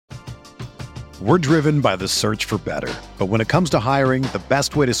We're driven by the search for better. But when it comes to hiring, the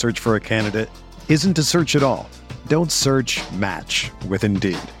best way to search for a candidate isn't to search at all. Don't search, match with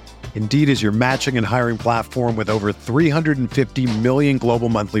Indeed. Indeed is your matching and hiring platform with over 350 million global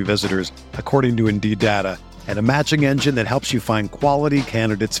monthly visitors, according to Indeed data, and a matching engine that helps you find quality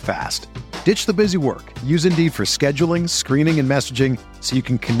candidates fast. Ditch the busy work. Use Indeed for scheduling, screening, and messaging so you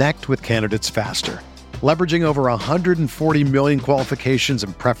can connect with candidates faster. Leveraging over 140 million qualifications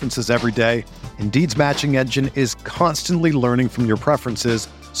and preferences every day, Indeed's matching engine is constantly learning from your preferences,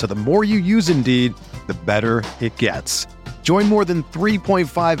 so the more you use Indeed, the better it gets. Join more than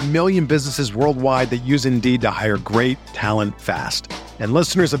 3.5 million businesses worldwide that use Indeed to hire great talent fast. And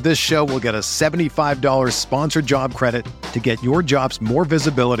listeners of this show will get a $75 sponsored job credit to get your jobs more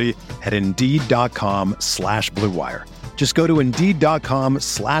visibility at Indeed.com/Blue Wire. Just go to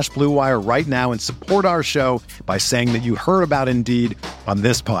Indeed.com/Blue Wire right now and support our show by saying that you heard about Indeed on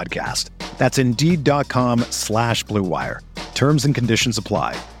this podcast. That's Indeed.com/Blue Wire. Terms and conditions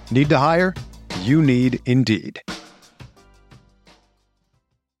apply. Need to hire? You need Indeed.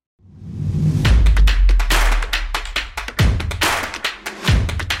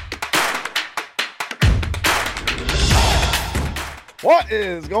 What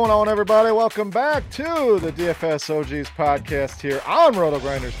is going on, everybody? Welcome back to the DFS OGs podcast here on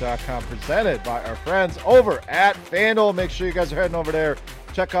rotogrinders.com, presented by our friends over at FanDuel. Make sure you guys are heading over there.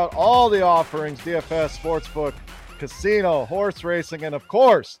 Check out all the offerings, DFS, sportsbook, casino, horse racing, and of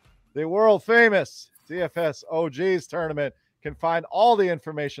course, the world famous DFS OGs tournament. You can find all the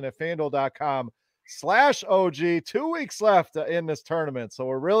information at FanDuel.com/OG. 2 weeks left in this tournament, so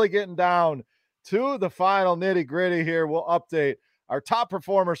we're really getting down to the final nitty gritty here. We'll update our top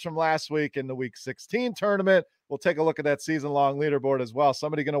performers from last week in the Week 16 tournament. We'll take a look at that season-long leaderboard as well.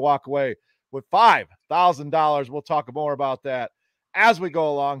 Somebody going to walk away with $5,000. We'll talk more about that as we go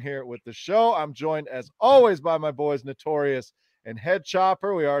along here with the show. I'm joined, as always, by my boys Notorious and Head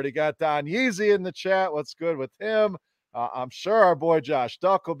Chopper. We already got Don Yeezy in the chat. What's good with him? I'm sure our boy Josh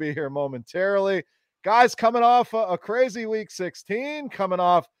Duck will be here momentarily. Guys, coming off a crazy Week 16, coming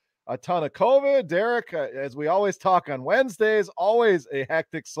off a ton of COVID. Derek, as we always talk on Wednesdays, always a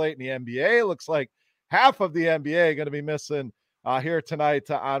hectic slate in the NBA. Looks like half of the NBA going to be missing here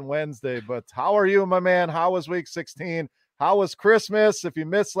tonight on Wednesday. But how are you, my man? How was Week 16? How was Christmas? If you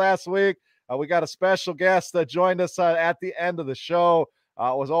missed last week, we got a special guest that joined us at the end of the show.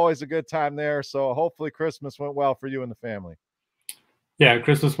 It was always a good time there. So hopefully Christmas went well for you and the family. Yeah,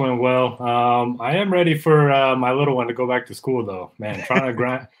 Christmas went well. I am ready for my little one to go back to school, though. Man, trying to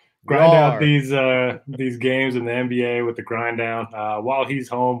grind out these games in the NBA with the grind down while he's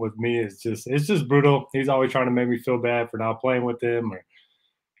home with me it's just brutal. He's always trying to make me feel bad for not playing with him, or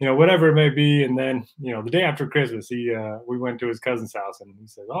whatever it may be. And then the day after Christmas, we went to his cousin's house and he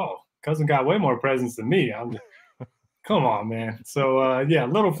says, "Oh, cousin got way more presents than me." I'm just, come on, man. So a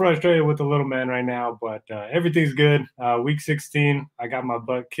little frustrated with the little man right now, but everything's good. Week 16, I got my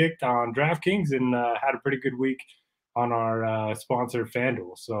butt kicked on DraftKings and had a pretty good week on our sponsor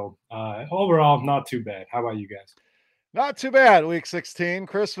FanDuel. So overall, not too bad. How about you guys? Not too bad. Week 16,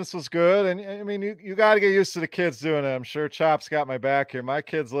 Christmas was good. And I mean, you got to get used to the kids doing it. I'm sure Chop's got my back here. My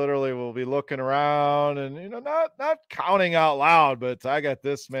kids literally will be looking around and, not counting out loud, but I got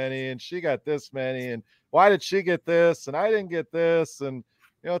this many and she got this many. And why did she get this? And I didn't get this. And,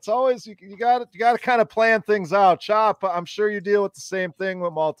 it's always, you got to kind of plan things out. Chop, I'm sure you deal with the same thing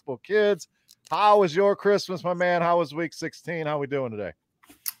with multiple kids. How was your Christmas, my man? How was Week 16? How we doing today?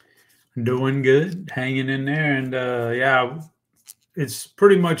 Doing good, hanging in there. And, it's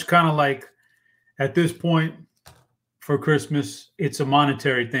pretty much kind of like at this point for Christmas, it's a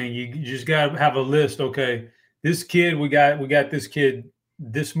monetary thing. You just got to have a list. Okay, this kid, we got this kid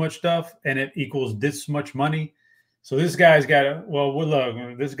this much stuff, and it equals this much money. So this guy's got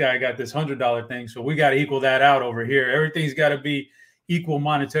look, this guy got this $100 thing, so we got to equal that out over here. Everything's got to be equal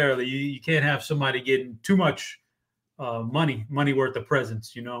monetarily. You can't have somebody getting too much money worth of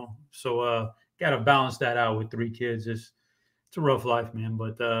presents, So got to balance that out with 3 kids. It's a rough life, man,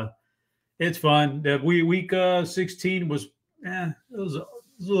 but it's fun. Week 16 was it was a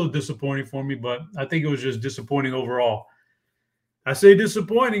little disappointing for me, but I think it was just disappointing overall. I say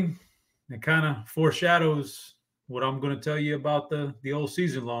disappointing. It kind of foreshadows what I'm going to tell you about the whole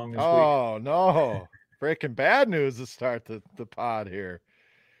season long this week. Oh, no. Breaking bad news to start the pod here.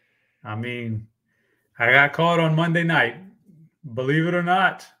 I mean, I got caught on Monday night. Believe it or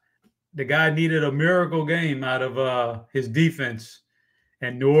not, the guy needed a miracle game out of his defense,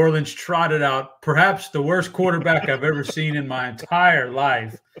 and New Orleans trotted out perhaps the worst quarterback I've ever seen in my entire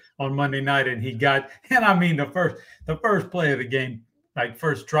life on Monday night, and he got – and I mean the first play of the game, like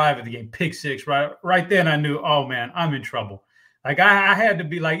first drive of the game, pick six. Right then, I knew, oh man, I'm in trouble. Like I had to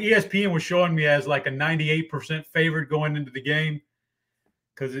be like ESPN was showing me as like a 98% favorite going into the game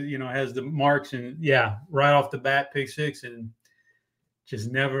because it has the marks and right off the bat, pick six and just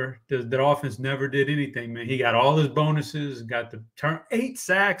never. The offense never did anything, man. He got all his bonuses, got the 8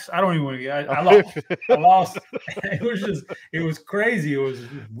 sacks. I don't even want to get. I lost. I lost. It was crazy. It was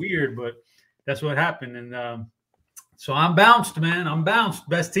weird, but that's what happened. And so I'm bounced, man. I'm bounced.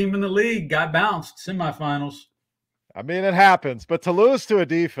 Best team in the league got bounced. Semifinals. I mean, it happens, but to lose to a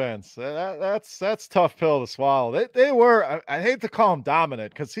defense, that's tough pill to swallow. They were, I hate to call him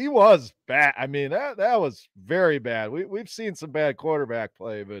dominant because he was bad. I mean, that was very bad. We've seen some bad quarterback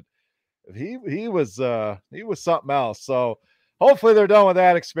play, but he was something else. So hopefully they're done with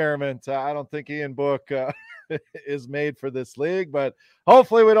that experiment. I don't think Ian Book is made for this league, but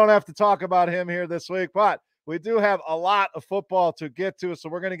hopefully we don't have to talk about him here this week. But we do have a lot of football to get to, so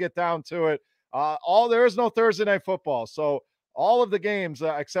we're going to get down to it. There is no Thursday night football. So all of the games,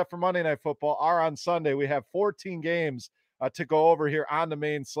 except for Monday night football, are on Sunday. We have 14 games to go over here on the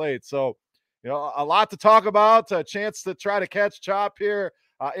main slate. So, a lot to talk about, a chance to try to catch Chop here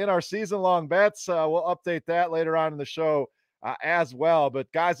in our season-long bets. We'll update that later on in the show as well. But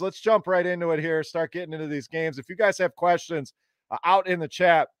guys, let's jump right into it here. Start getting into these games. If you guys have questions out in the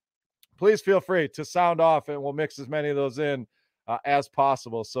chat, please feel free to sound off and we'll mix as many of those in as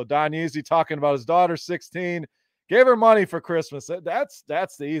possible. So Don Yeezy talking about his daughter, 16, gave her money for Christmas. That's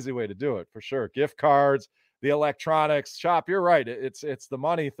the easy way to do it for sure. Gift cards, the electronics. Chop, you're right. It's the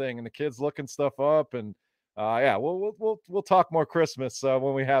money thing, and the kids looking stuff up. And we'll talk more Christmas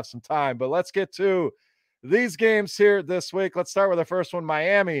when we have some time. But let's get to these games here this week. Let's start with the first one: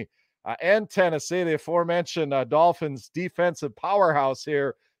 Miami and Tennessee. The aforementioned Dolphins defensive powerhouse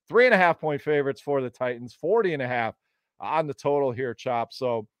here. 3.5-point favorites for the Titans. 40.5. On the total here, Chop.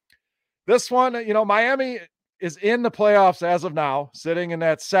 So this one, Miami is in the playoffs as of now, sitting in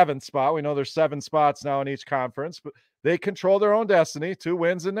that 7th spot. We know there's 7 spots now in each conference, but they control their own destiny. 2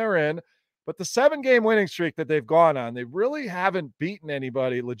 wins and they're in. But the 7-game winning streak that they've gone on, they really haven't beaten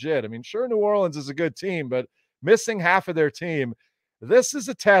anybody legit. I mean, sure, New Orleans is a good team, but missing half of their team. This is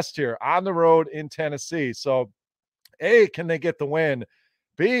a test here on the road in Tennessee. So, A, can they get the win?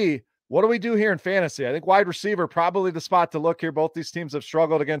 B, what do we do here in fantasy? I think wide receiver, probably the spot to look here. Both these teams have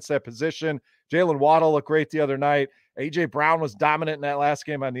struggled against that position. Jalen Waddle looked great the other night. A.J. Brown was dominant in that last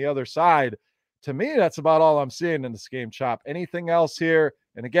game on the other side. To me, that's about all I'm seeing in this game, Chop. Anything else here?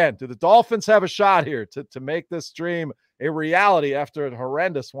 And again, do the Dolphins have a shot here to make this dream a reality after a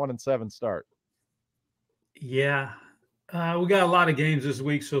horrendous 1-7 start? Yeah. We got a lot of games this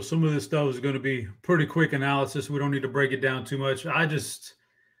week, so some of this stuff is going to be pretty quick analysis. We don't need to break it down too much.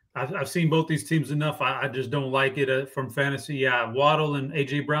 I've seen both these teams enough. I just don't like it from fantasy. Yeah, Waddle and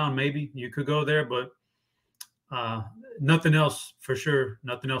A.J. Brown, maybe you could go there, but nothing else for sure.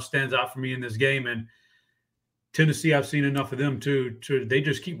 Nothing else stands out for me in this game. And Tennessee, I've seen enough of them too. They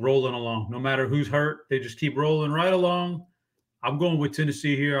just keep rolling along. No matter who's hurt, they just keep rolling right along. I'm going with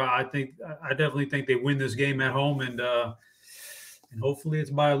Tennessee here. I definitely think they win this game at home, and hopefully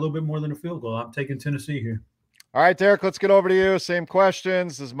it's by a little bit more than a field goal. I'm taking Tennessee here. All right, Derek, let's get over to you. Same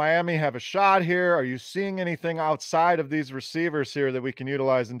questions. Does Miami have a shot here? Are you seeing anything outside of these receivers here that we can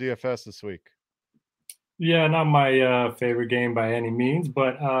utilize in DFS this week? Yeah, not my favorite game by any means,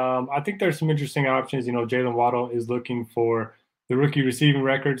 but I think there's some interesting options. Jalen Waddle is looking for the rookie receiving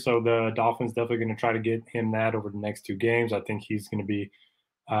record, so the Dolphins definitely going to try to get him that over the next 2 games. I think he's going to be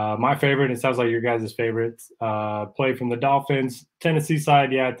my favorite. It sounds like your guys' favorite play from the Dolphins. Tennessee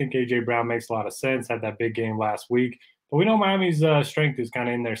side, yeah, I think A.J. Brown makes a lot of sense. Had that big game last week. But we know Miami's strength is kind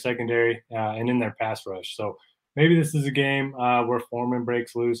of in their secondary and in their pass rush. So maybe this is a game where Foreman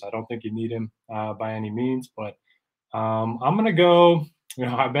breaks loose. I don't think you need him by any means. But I'm going to go –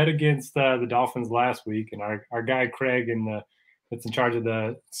 I bet against the Dolphins last week. And our guy Craig that's in charge of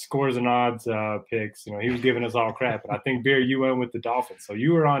the scores and odds picks, he was giving us all crap. And I think, Beer, you went with the Dolphins. So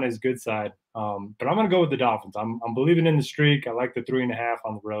you were on his good side. But I'm going to go with the Dolphins. I'm believing in the streak. I like the 3.5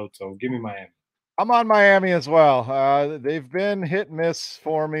 on the road. So give me Miami. I'm on Miami as well. They've been hit and miss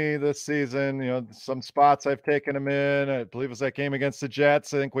for me this season. Some spots I've taken them in. I believe it was that game against the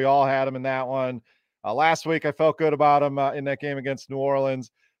Jets. I think we all had them in that one. Last week, I felt good about them in that game against New Orleans.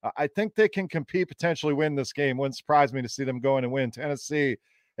 I think they can compete, potentially win this game. Wouldn't surprise me to see them go in and win. Tennessee,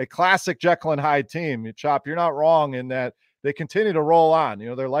 a classic Jekyll and Hyde team. Chop, you're not wrong in that they continue to roll on.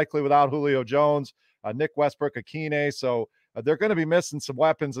 They're likely without Julio Jones, Nick Westbrook, Akine. So they're going to be missing some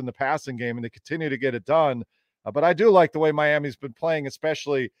weapons in the passing game, and they continue to get it done. But I do like the way Miami's been playing,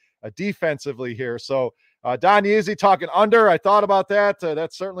 especially defensively here. So Don Yeezy talking under. I thought about that.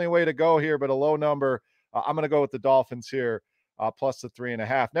 That's certainly a way to go here, but a low number. I'm going to go with the Dolphins here, plus the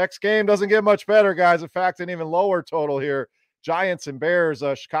 3.5. Next game doesn't get much better, guys. In fact, an even lower total here. Giants and Bears.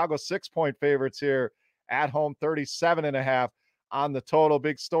 Chicago 6-point favorites here at home, 37.5 on the total.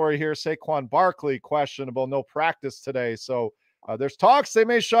 Big story here. Saquon Barkley questionable, no practice today. So there's talks they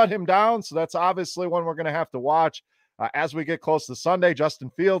may shut him down. So that's obviously one we're going to have to watch as we get close to Sunday. Justin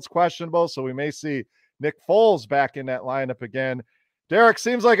Fields questionable, so we may see Nick Foles back in that lineup again. Derek,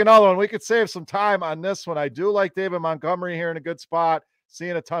 seems like another one. We could save some time on this one. I do like David Montgomery here in a good spot,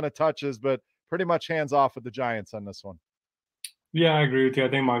 seeing a ton of touches, but pretty much hands off with the Giants on this one. Yeah, I agree with you. I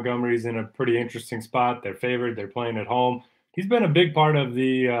think Montgomery's in a pretty interesting spot. They're favored. They're playing at home. He's been a big part of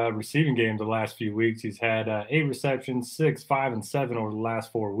the receiving game the last few weeks. He's had 8 receptions, 6, 5, and 7 over the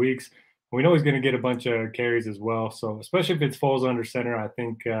last 4 weeks. We know he's going to get a bunch of carries as well. So especially if it's Foles under center, I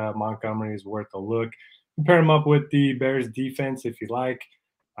think Montgomery is worth a look. Pair him up with the Bears defense if you like.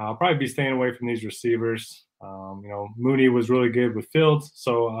 I'll probably be staying away from these receivers. Mooney was really good with Fields.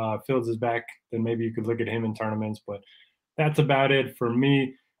 So Fields is back. Then maybe you could look at him in tournaments. But that's about it for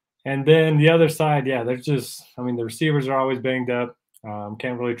me. And then the other side, there's just, the receivers are always banged up.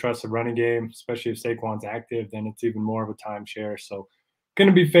 Can't really trust the running game, especially if Saquon's active, then it's even more of a timeshare. So going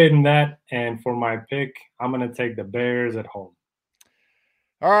to be fading that. And for my pick, I'm going to take the Bears at home.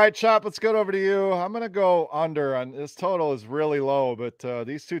 All right, Chop, let's get over to you. I'm going to go under on this. Total is really low, but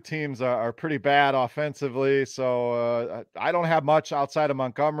these two teams are pretty bad offensively. So I don't have much outside of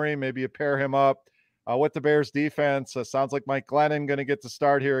Montgomery. Maybe you pair him up with the Bears defense. Sounds like Mike Glennon going to get to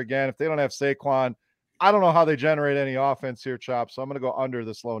start here again. If they don't have Saquon, I don't know how they generate any offense here, Chop. So I'm going to go under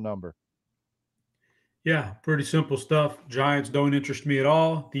this low number. Yeah, pretty simple stuff. Giants don't interest me at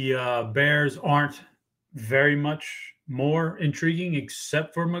all. The Bears aren't very much more intriguing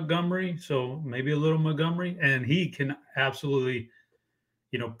except for Montgomery. So maybe a little Montgomery. And he can absolutely,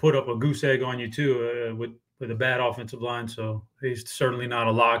 put up a goose egg on you too with a bad offensive line. So he's certainly not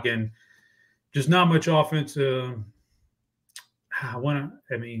a lock in. Just not much offense. It's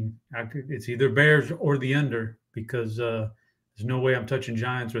either Bears or the under because there's no way I'm touching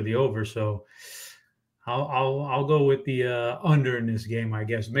Giants or the over. So I'll go with the under in this game, I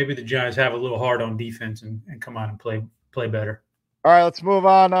guess. Maybe the Giants have a little hard on defense and come out and play better. All right, let's move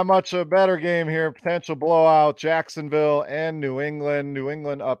on. Not much a better game here. Potential blowout, Jacksonville and New England. New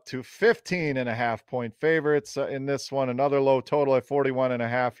England up to 15.5-point favorites in this one. Another low total at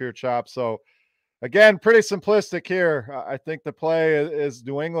 41.5 here, Chop. So again, pretty simplistic here. I think the play is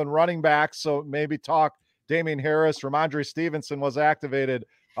New England running back. So maybe talk Damian Harris. Ramondre Stevenson was activated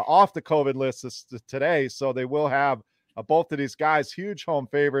off the COVID list today. So they will have both of these guys huge home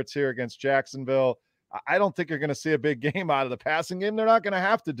favorites here against Jacksonville. I don't think you're going to see a big game out of the passing game. They're not going to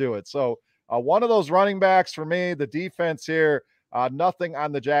have to do it. So one of those running backs for me, the defense here, nothing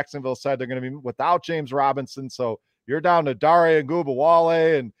on the Jacksonville side. They're going to be without James Robinson. So you're down to Dare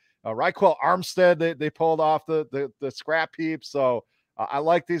Ngubawale and Raquel Armstead. They pulled off the scrap heap. So I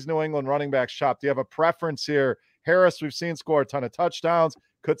like these New England running backs, Chop. Do you have a preference here? Harris, we've seen score a ton of touchdowns.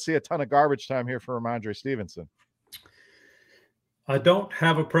 Could see a ton of garbage time here for Ramondre Stevenson. I don't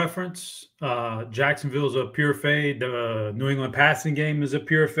have a preference. Jacksonville's a pure fade. The New England passing game is a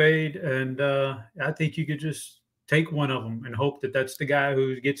pure fade. And I think you could just take one of them and hope that that's the guy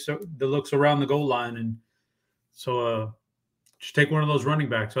who gets the looks around the goal line. And so just take one of those running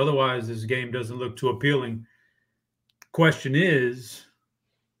backs. Otherwise, this game doesn't look too appealing. Question is,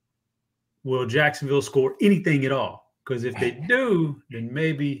 will Jacksonville score anything at all? Because if they do, then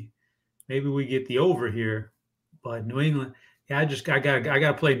maybe we get the over here. But New England – I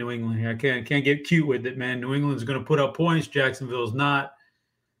gotta play New England here. I can't get cute with it, man. New England's gonna put up points. Jacksonville's not.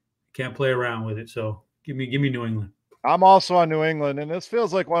 Can't play around with it. So give me New England. I'm also on New England, and this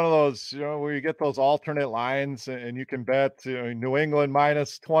feels like one of those, where you get those alternate lines and you can bet New England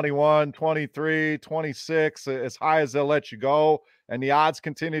minus 21, 23, 26, as high as they'll let you go. And the odds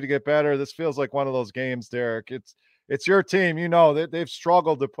continue to get better. This feels like one of those games, Derek. It's your team. They've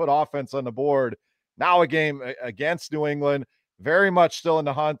struggled to put offense on the board. Now a game against New England. Very much still in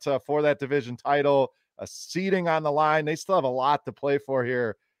the hunt for that division title, a seeding on the line. They still have a lot to play for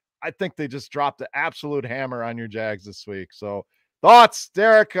here. I think they just dropped the absolute hammer on your Jags this week. So thoughts,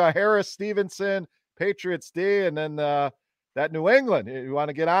 Derek, Harris, Stevenson, Patriots D, and then that New England. You want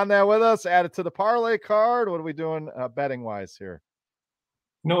to get on that with us? Add it to the parlay card. What are we doing betting-wise here?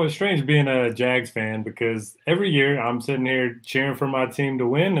 It's strange being a Jags fan because every year I'm sitting here cheering for my team to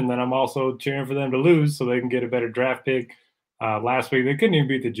win, and then I'm also cheering for them to lose so they can get a better draft pick. Last week, they couldn't even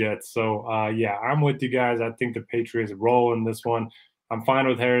beat the Jets. So, I'm with you guys. I think the Patriots roll in this one. I'm fine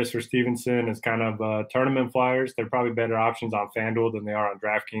with Harris or Stevenson as kind of tournament flyers. They're probably better options on FanDuel than they are on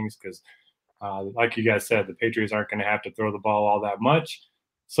DraftKings because, like you guys said, the Patriots aren't going to have to throw the ball all that much.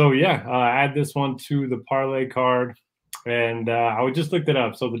 So, yeah, add this one to the parlay card. And I would just looked it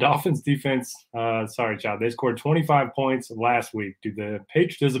up. So the Dolphins defense, sorry, Chad, they scored 25 points last week.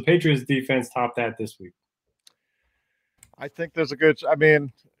 Does the Patriots defense top that this week? I think there's a good – I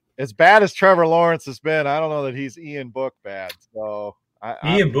mean, as bad as Trevor Lawrence has been, I don't know that he's Ian Book bad. So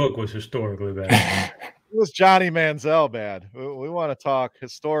Ian Book was historically bad. It was Johnny Manziel bad. We want to talk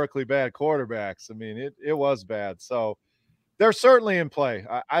historically bad quarterbacks. I mean, it was bad. So they're certainly in play.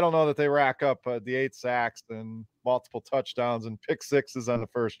 I don't know that they rack up the 8 sacks and multiple touchdowns and pick sixes on the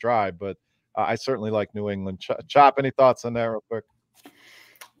first drive, but I certainly like New England. Chop, any thoughts on that real quick?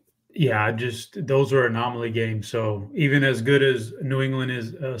 Yeah, those are anomaly games. So even as good as New England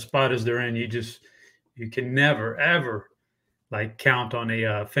is spot as they're in, you can never ever like count on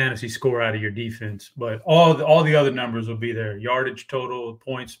a fantasy score out of your defense. But all the other numbers will be there. Yardage total,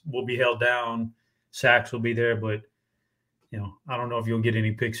 points will be held down, sacks will be there. But I don't know if you'll get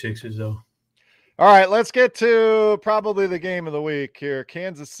any pick sixes though. All right, let's get to probably the game of the week here.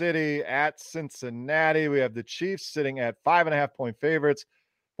 Kansas City at Cincinnati. We have the Chiefs sitting at 5.5-point favorites.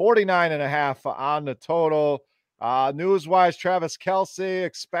 49.5 on the total. News-wise, Travis Kelce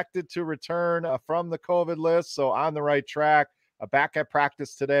expected to return from the COVID list, so on the right track. Back at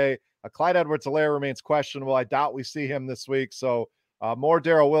practice today. Clyde Edwards-Helaire remains questionable. I doubt we see him this week, so more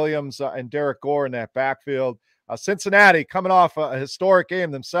Darrell Williams and Derek Gore in that backfield. Cincinnati coming off a historic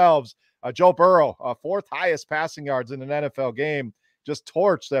game themselves. Joe Burrow, 4th highest passing yards in an NFL game, just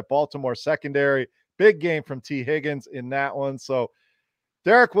torched that Baltimore secondary. Big game from T. Higgins in that one, so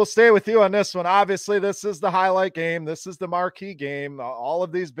Derek, we'll stay with you on this one. Obviously, this is the highlight game. This is the marquee game. All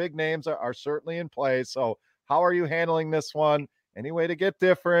of these big names are certainly in play. So how are you handling this one? Any way to get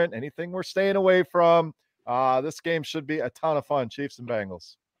different? Anything we're staying away from? This game should be a ton of fun, Chiefs and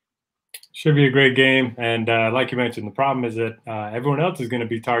Bengals. Should be a great game. And like you mentioned, the problem is that everyone else is going to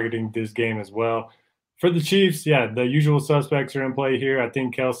be targeting this game as well. For the Chiefs, yeah, the usual suspects are in play here. I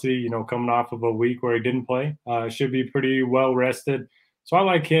think Kelce, coming off of a week where he didn't play, should be pretty well rested. So I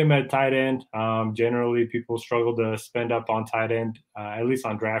like him at tight end. Generally, people struggle to spend up on tight end, at least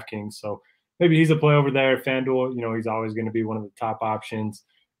on DraftKings. So maybe he's a play over there. FanDuel, he's always going to be one of the top options.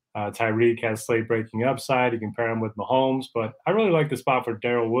 Tyreek has slate-breaking upside. You can pair him with Mahomes. But I really like the spot for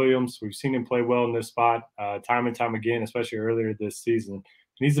Darrell Williams. We've seen him play well in this spot time and time again, especially earlier this season. And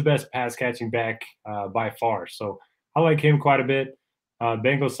he's the best pass-catching back by far. So I like him quite a bit.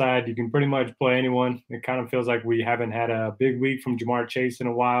 Bengals side, you can pretty much play anyone. It kind of feels like we haven't had a big week from Jamar Chase in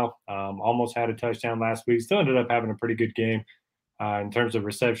a while. Almost had a touchdown last week. Still ended up having a pretty good game in terms of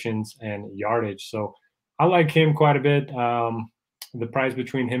receptions and yardage. So I like him quite a bit. The price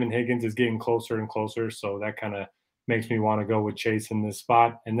between him and Higgins is getting closer and closer. So that kind of makes me want to go with Chase in this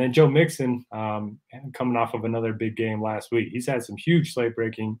spot. And then Joe Mixon, coming off of another big game last week. He's had some huge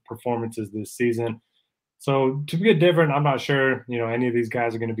slate-breaking performances this season. So to get different, I'm not sure, any of these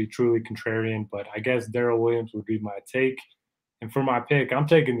guys are going to be truly contrarian, but I guess Darrell Williams would be my take. And for my pick, I'm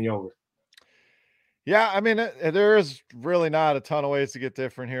taking the over. Yeah, I mean, there is really not a ton of ways to get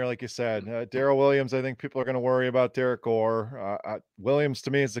different here, like you said. Darrell Williams, I think people are going to worry about Derek Gore. Williams, to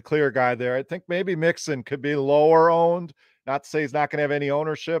me, is the clear guy there. I think maybe Mixon could be lower owned. Not to say he's not going to have any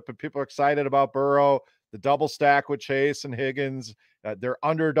ownership, but people are excited about Burrow. The double stack with Chase and Higgins. They're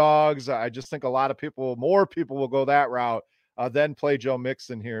underdogs. I just think more people will go that route than play Joe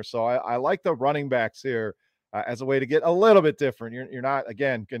Mixon here. So I like the running backs here as a way to get a little bit different. You're not,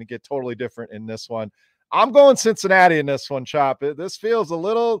 again, going to get totally different in this one. I'm going Cincinnati in this one, Chop. This feels a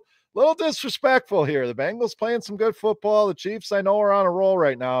little disrespectful here. The Bengals playing some good football. The Chiefs, I know, are on a roll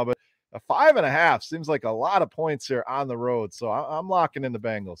right now, but a 5.5 seems like a lot of points here on the road. So I'm locking in the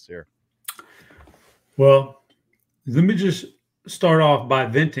Bengals here. Well, let me just start off by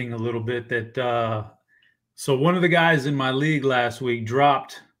venting a little bit that so one of the guys in my league last week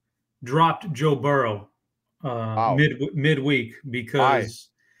dropped Joe Burrow midweek because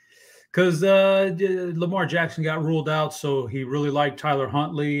Lamar Jackson got ruled out, so he really liked Tyler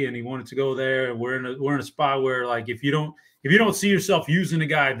Huntley and he wanted to go there. We're in a spot where, like, if you don't see yourself using a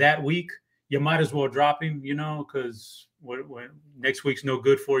guy that week, you might as well drop him, because next week's no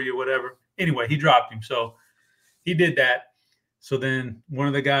good for you, whatever. Anyway, he dropped him, so he did that. So then one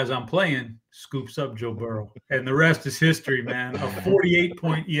of the guys I'm playing scoops up Joe Burrow, and the rest is history, man. A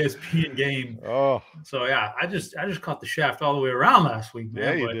 48-point ESPN game. Oh, so yeah, I just caught the shaft all the way around last week,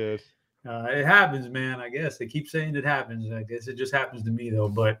 man. Yeah, you did. It happens, man. I guess they keep saying it happens. I guess it just happens to me though.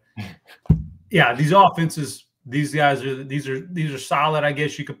 But yeah, these offenses, these are solid. I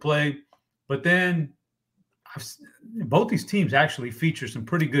guess you could play, but then both these teams actually feature some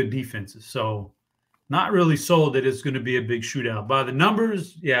pretty good defenses. So not really sold that it's going to be a big shootout. By the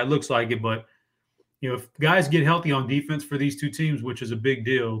numbers, yeah, it looks like it. But, if guys get healthy on defense for these two teams, which is a big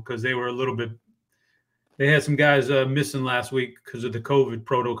deal because they had some guys missing last week because of the COVID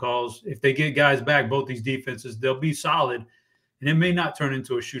protocols. If they get guys back, both these defenses, they'll be solid, and it may not turn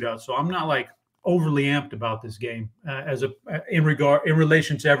into a shootout. So I'm not overly amped about this game in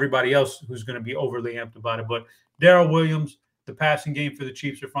relation to everybody else who's going to be overly amped about it. But Darrell Williams, the passing game for the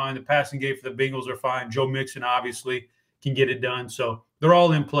Chiefs are fine. The passing game for the Bengals are fine. Joe Mixon obviously can get it done. So they're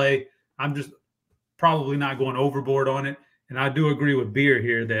all in play. I'm just probably not going overboard on it. And I do agree with Beer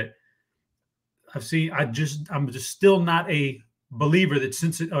here that I'm just still not a believer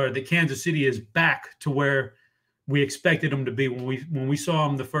that Kansas City is back to where we expected them to be when we saw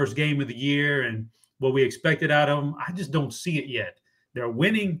them the first game of the year and what we expected out of them. I just don't see it yet. They're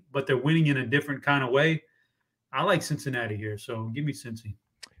winning, but they're winning in a different kind of way. I like Cincinnati here, so give me Cincy.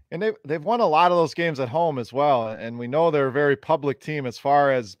 And they've won a lot of those games at home as well, and we know they're a very public team as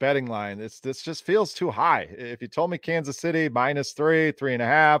far as betting line. This just feels too high. If you told me Kansas City -3,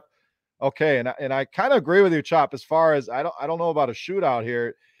 3.5, okay, and I kind of agree with you, Chop. As far as I don't know about a shootout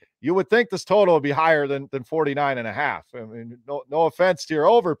here. You would think this total would be higher than 49.5. I mean, no offense to your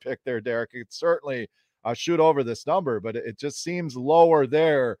overpick there, Derek. It's certainly shoot over this number, but it just seems lower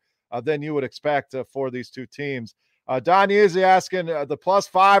there than you would expect for these two teams. Don Yeezy asking the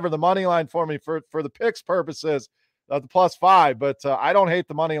 +5 or the money line for me for the picks purposes, the +5, but I don't hate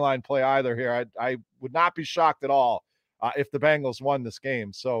the money line play either here. I would not be shocked at all if the Bengals won this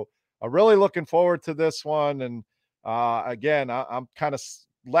game. So really looking forward to this one. And again, I'm kind of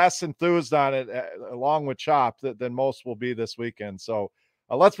less enthused on it along with Chop than most will be this weekend. So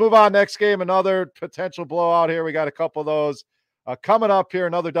let's move on. Next game, another potential blowout here. We got a couple of those coming up here.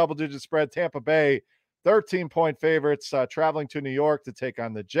 Another double-digit spread. Tampa Bay, 13-point favorites, traveling to New York to take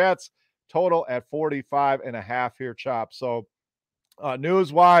on the Jets. Total at 45.5 here, Chop. So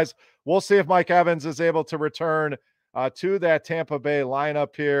news-wise, we'll see if Mike Evans is able to return to that Tampa Bay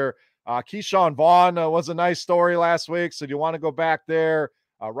lineup here. Keyshawn Vaughn was a nice story last week, so do you want to go back there?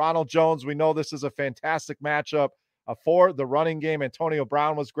 Ronald Jones, we know this is a fantastic matchup for the running game. Antonio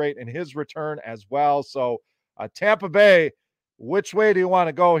Brown was great in his return as well. So Tampa Bay, which way do you want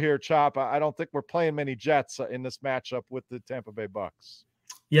to go here, Chop? I don't think we're playing many Jets in this matchup with the Tampa Bay Bucks.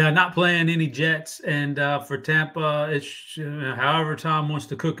 Yeah, not playing any Jets. And for Tampa, it's however Tom wants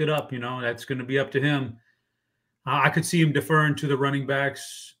to cook it up, that's going to be up to him. I could see him deferring to the running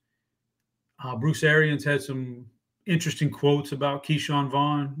backs. Bruce Arians had some interesting quotes about Keyshawn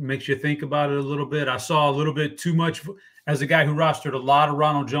Vaughn. Makes you think about it a little bit. I saw a little bit too much as a guy who rostered a lot of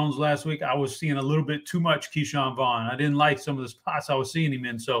Ronald Jones last week. I was seeing a little bit too much Keyshawn Vaughn. I didn't like some of the spots I was seeing him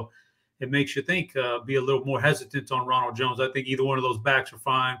in. So it makes you think, be a little more hesitant on Ronald Jones. I think either one of those backs are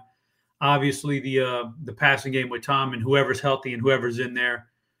fine. Obviously, the passing game with Tom and whoever's healthy and whoever's in there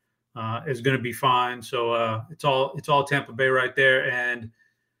is going to be fine. So it's all Tampa Bay right there. And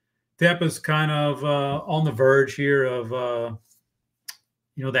Tampa's kind of on the verge here of,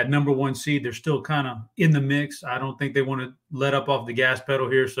 that number one seed. They're still kind of in the mix. I don't think they want to let up off the gas pedal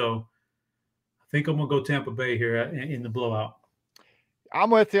here. So I think I'm going to go Tampa Bay here in the blowout.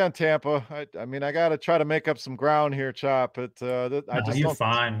 I'm with you on Tampa. I mean, I got to try to make up some ground here, Chop. But you're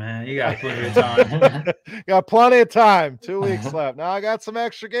fine, man. You got plenty of time. Got plenty of time. 2 weeks left. Now I got some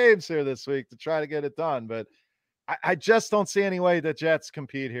extra games here this week to try to get it done. But I just don't see any way the Jets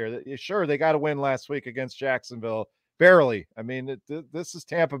compete here. Sure, they got to win last week against Jacksonville. Barely. I mean, this is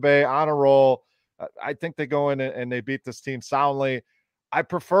Tampa Bay on a roll. I think they go in and they beat this team soundly. I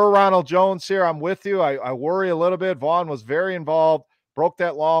prefer Ronald Jones here. I'm with you. I worry a little bit. Vaughn was very involved, broke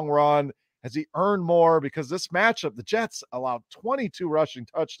that long run. Has he earned more? Because this matchup, the Jets allowed 22 rushing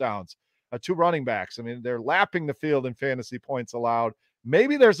touchdowns to running backs. I mean, they're lapping the field in fantasy points allowed.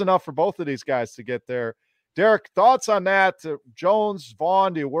 Maybe there's enough for both of these guys to get there. Derek, thoughts on that? Jones,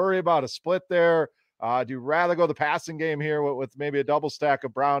 Vaughn, do you worry about a split there? Do you rather go the passing game here with maybe a double stack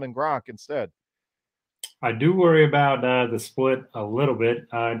of Brown and Gronk instead? I do worry about the split a little bit.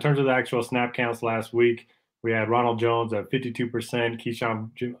 In terms of the actual snap counts last week, we had Ronald Jones at 52%,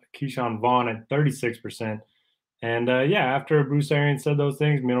 Keyshawn Vaughn at 36%. And after Bruce Arians said those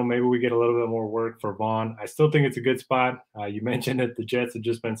things, maybe we get a little bit more work for Vaughn. I still think it's a good spot. You mentioned that the Jets have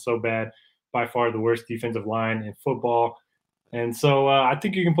just been so bad, by far the worst defensive line in football. And so I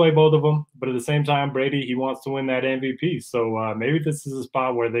think you can play both of them. But at the same time, Brady, he wants to win that MVP. So maybe this is a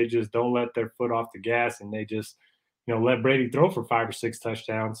spot where they just don't let their foot off the gas and they just let Brady throw for 5 or 6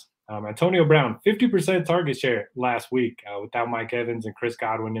 touchdowns. Antonio Brown, 50% target share last week without Mike Evans and Chris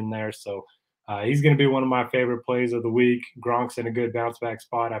Godwin in there. So he's going to be one of my favorite plays of the week. Gronk's in a good bounce back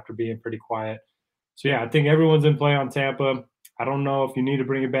spot after being pretty quiet. So, yeah, I think everyone's in play on Tampa. I don't know if you need to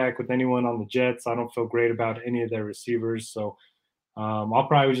bring it back with anyone on the Jets. I don't feel great about any of their receivers. So I'll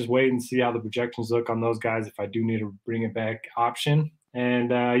probably just wait and see how the projections look on those guys if I do need to bring it back option. And,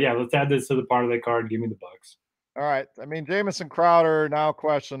 let's add this to the parlay card. Give me the Bucks. All right. I mean, Jamison Crowder now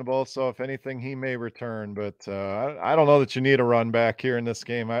questionable, so if anything, he may return. But I don't know that you need a run back here in this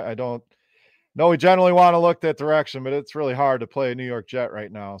game. I don't know. We generally want to look that direction, but it's really hard to play a New York Jet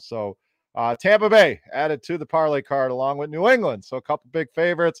right now. So Tampa Bay added to the parlay card along with New England. So a couple big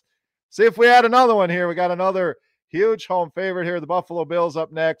favorites. See if we add another one here. We got another huge home favorite here. The Buffalo Bills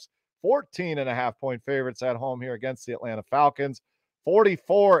up next. 14.5-point favorites at home here against the Atlanta Falcons.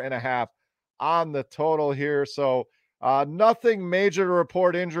 44.5 on the total here. So nothing major to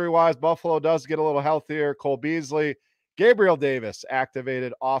report injury-wise. Buffalo does get a little healthier. Cole Beasley, Gabriel Davis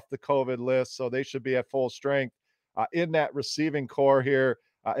activated off the COVID list, so they should be at full strength in that receiving core here.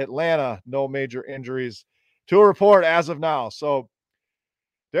 Atlanta, no major injuries to report as of now. So,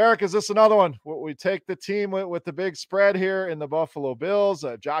 Derek, is this another one? We take the team with the big spread here in the Buffalo Bills.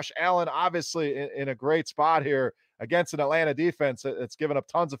 Josh Allen, obviously in a great spot here against an Atlanta defense that's given up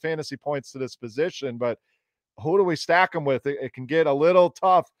tons of fantasy points to this position. But who do we stack them with? It can get a little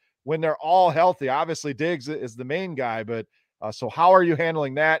tough when they're all healthy. Obviously, Diggs is the main guy, but so how are you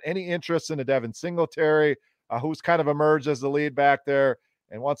handling that? Any interest in a Devin Singletary, who's kind of emerged as the lead back there?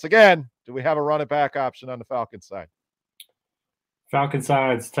 And once again, do we have a run it back option on the Falcons side? Falcons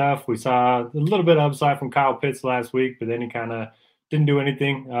side's tough. We saw a little bit of upside from Kyle Pitts last week, but then he kind of didn't do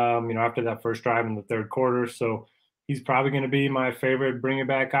anything, after that first drive in the third quarter. So he's probably going to be my favorite bring it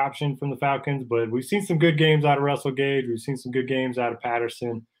back option from the Falcons. But we've seen some good games out of Russell Gage. We've seen some good games out of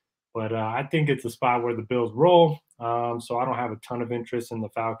Patterson. But I think it's a spot where the Bills roll. So I don't have a ton of interest in the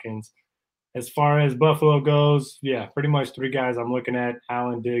Falcons. As far as Buffalo goes, yeah, pretty much 3 guys I'm looking at,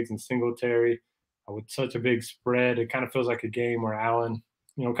 Allen, Diggs, and Singletary. With such a big spread, it kind of feels like a game where Allen,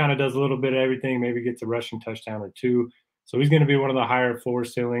 kind of does a little bit of everything, maybe gets a rushing touchdown or 2. So he's going to be one of the higher floor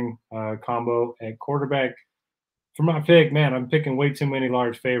ceiling combo at quarterback. For my pick, man, I'm picking way too many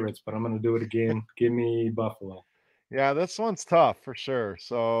large favorites, but I'm going to do it again. Give me Buffalo. Yeah, this one's tough for sure.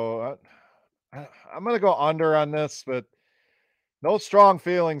 So I'm going to go under on this, but no strong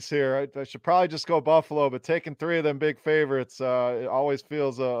feelings here. I should probably just go Buffalo, but taking 3 of them big favorites, it always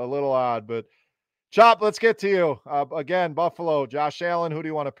feels a little odd. But Chop, let's get to you. Again, Buffalo, Josh Allen, who do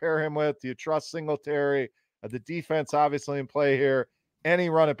you want to pair him with? Do you trust Singletary? The defense obviously in play here. Any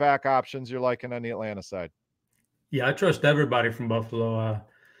run it back options you're liking on the Atlanta side? Yeah, I trust everybody from Buffalo.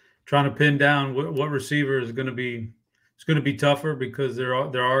 Trying to pin down what receiver is going to be. It's going to be tougher because there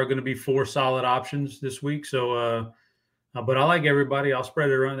are going to be 4 solid options this week. So, but I like everybody. I'll spread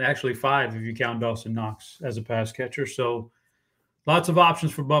it around. Actually, 5 if you count Dawson Knox as a pass catcher. So lots of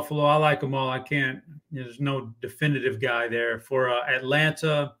options for Buffalo. I like them all. I can't. There's no definitive guy there. For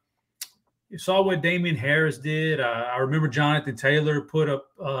Atlanta, you saw what Damian Harris did. I remember Jonathan Taylor put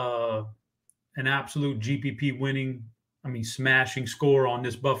up an absolute GPP winning, smashing score on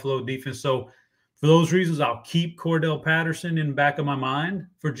this Buffalo defense. So for those reasons, I'll keep Cordell Patterson in the back of my mind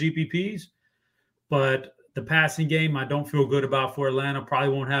for GPPs. But the passing game, I don't feel good about for Atlanta. Probably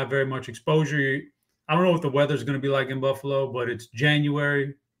won't have very much exposure. I don't know what the weather's going to be like in Buffalo, but it's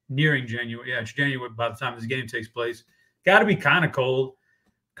January, nearing January. Yeah, it's January by the time this game takes place. Got to be kind of cold.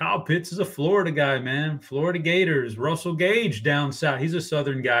 Kyle Pitts is a Florida guy, man. Florida Gators. Russell Gage down south. He's a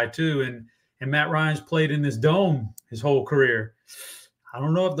Southern guy too. And Matt Ryan's played in this dome his whole career. I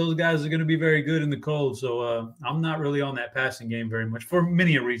don't know if those guys are going to be very good in the cold. So I'm not really on that passing game very much for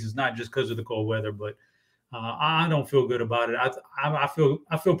many reasons, not just because of the cold weather, but I don't feel good about it. I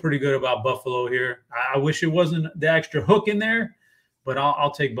feel pretty good about Buffalo here. I wish it wasn't the extra hook in there, but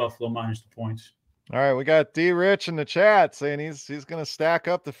I'll take Buffalo minus the points. All right, we got D Rich in the chat saying he's going to stack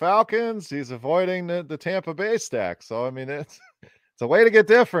up the Falcons. He's avoiding the Tampa Bay stack. So it's a way to get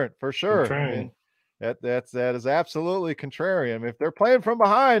different for sure. That is absolutely contrarian. If they're playing from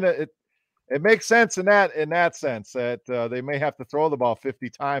behind, it makes sense in that sense that they may have to throw the ball 50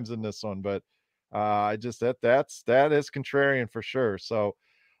 times in this one, but that is contrarian for sure. So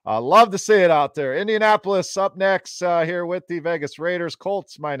love to see it out there. Indianapolis up next here with the Vegas Raiders.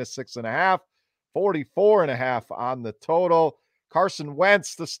 Colts minus 6.5, 44.5 on the total. Carson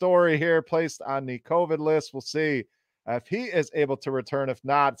Wentz, the story here, placed on the COVID list. We'll see if he is able to return. If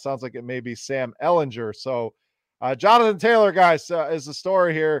not, it sounds like it may be Sam Ellinger. So Jonathan Taylor, guys, is the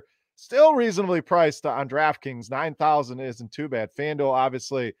story here. still reasonably priced on DraftKings. 9,000 isn't too bad. FanDuel,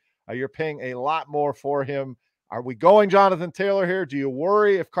 obviously, you're paying a lot more for him. Are we going Jonathan Taylor here? Do you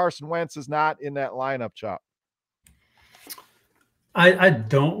worry if Carson Wentz is not in that lineup, Chop? I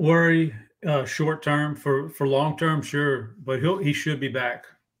don't worry short term. For long term, sure, but he should be back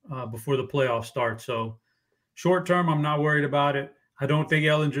before the playoffs start. So short term, I'm not worried about it. I don't think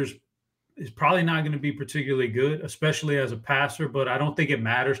Ellinger's is probably not going to be particularly good, especially as a passer, but I don't think it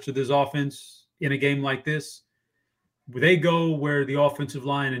matters to this offense in a game like this. They go where the offensive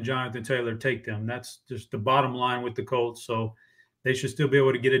line and Jonathan Taylor take them. That's just the bottom line with the Colts. So they should still be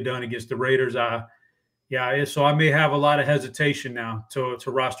able to get it done against the Raiders. So I may have a lot of hesitation now to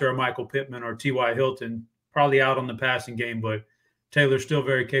roster a Michael Pittman or T.Y. Hilton, probably out on the passing game, but Taylor's still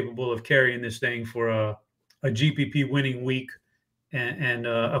very capable of carrying this thing for a GPP winning week and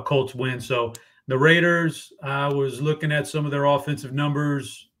a Colts win. So the Raiders, I was looking at some of their offensive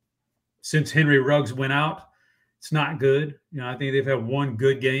numbers since Henry Ruggs went out. It's not good. I think they've had one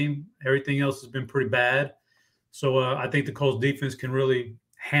good game. Everything else has been pretty bad. So I think the Colts defense can really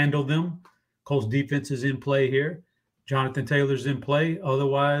handle them. Colts defense is in play here. Jonathan Taylor's in play.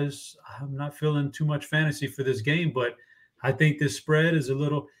 Otherwise, I'm not feeling too much fantasy for this game, but I think this spread is a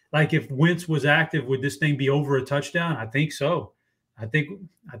little like if Wentz was active, would this thing be over a touchdown? I think so. I think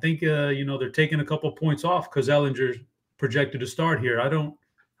they're taking a couple points off because Ellinger's projected to start here. I don't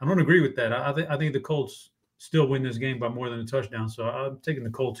agree with that. I think the Colts still win this game by more than a touchdown. So I'm taking the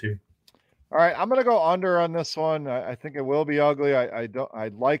Colts here. All right, I'm going to go under on this one. I think it will be ugly. I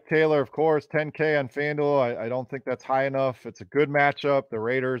like Taylor, of course, 10K on FanDuel. I don't think that's high enough. It's a good matchup. The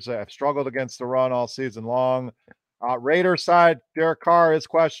Raiders have struggled against the run all season long. Raiders side, Derek Carr is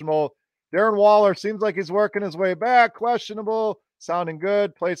questionable. Darren Waller seems like he's working his way back. Questionable, sounding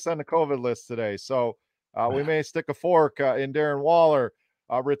good. Placed on the COVID list today. So we may stick a fork in Darren Waller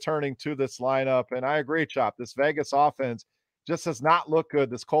returning to this lineup. And I agree, Chop. This Vegas offense just does not look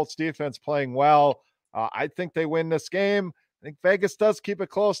good. This Colts defense playing well. I think they win this game. I think Vegas does keep it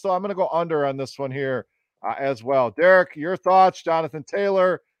close, though. I'm going to go under on this one here as well. Derek, your thoughts? Jonathan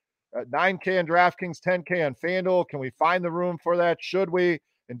Taylor, 9K on DraftKings, 10K on FanDuel. Can we find the room for that? Should we?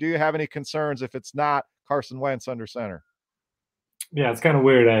 And do you have any concerns if it's not Carson Wentz under center? Yeah, it's kind of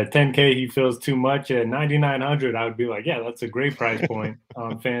weird. At 10K, he feels too much. At 9,900, I would be like, yeah, that's a great price point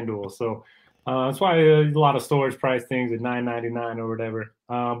on FanDuel. So that's why a lot of stores price things at $9.99 or whatever.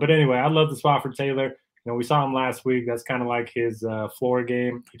 But anyway, I love the spot for Taylor. We saw him last week. That's kind of like his floor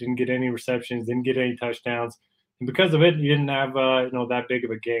game. He didn't get any receptions, didn't get any touchdowns. And because of it, he didn't have that big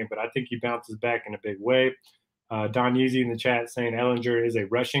of a game. But I think he bounces back in a big way. Don Yeezy in the chat saying Ellinger is a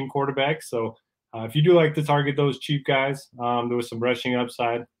rushing quarterback. So if you do like to target those cheap guys, there was some rushing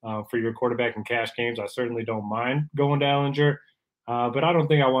upside for your quarterback in cash games. I certainly don't mind going to Ellinger. But I don't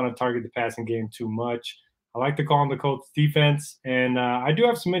think I want to target the passing game too much. I like to call on the Colts defense, and I do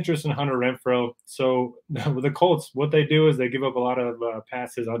have some interest in Hunter Renfrow. So with the Colts, what they do is they give up a lot of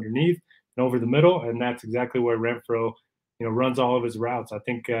passes underneath and over the middle, and that's exactly where Renfrow, runs all of his routes. I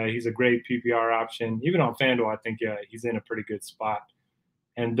think he's a great PPR option. Even on FanDuel, I think he's in a pretty good spot.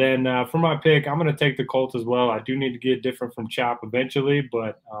 And then for my pick, I'm going to take the Colts as well. I do need to get different from Chop eventually,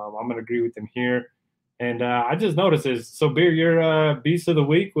 but I'm going to agree with him here. And I just noticed this. So, Beer, your beast of the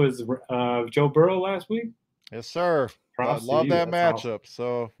week was Joe Burrow last week? Yes, sir. I love that matchup.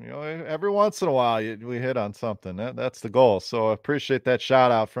 Awesome. So, every once in a while we hit on something. That's the goal. So, I appreciate that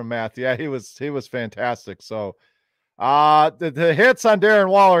shout out from Matthew. Yeah, he was fantastic. So, the hits on Darren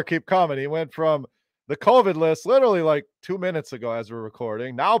Waller keep coming. He went from the COVID list literally like 2 minutes ago as we're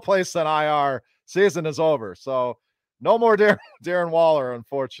recording. Now placed on IR. Season is over. So, no more Darren Waller,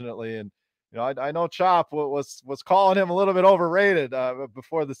 unfortunately. And I know Chop was calling him a little bit overrated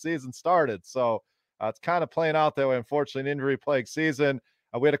before the season started. So it's kind of playing out that way. Unfortunately, an injury-plagued season.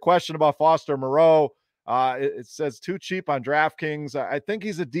 We had a question about Foster Moreau. It says too cheap on DraftKings. I think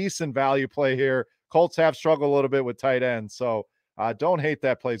he's a decent value play here. Colts have struggled a little bit with tight ends. So don't hate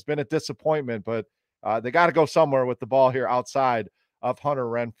that play. It's been a disappointment, but they got to go somewhere with the ball here outside of Hunter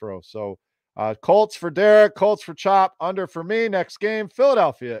Renfrow. So Colts for Derek, Colts for Chop, under for me. Next game,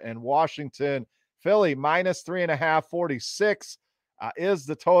 Philadelphia and Washington. Philly minus 3.5, 46 is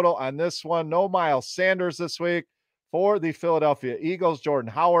the total on this one. No Miles Sanders this week for the Philadelphia Eagles. Jordan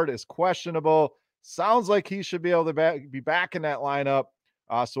Howard is questionable. Sounds like he should be able to be back in that lineup.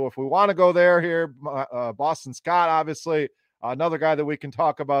 So if we want to go there here, Boston Scott, obviously, another guy that we can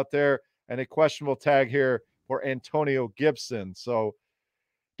talk about there, and a questionable tag here for Antonio Gibson. So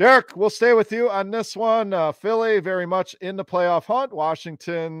Derek, we'll stay with you on this one. Philly very much in the playoff hunt.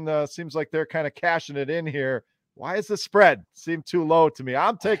 Washington seems like they're kind of cashing it in here Why is the spread seem too low to me?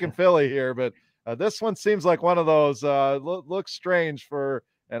 I'm taking Philly here, but this one seems like one of those looks strange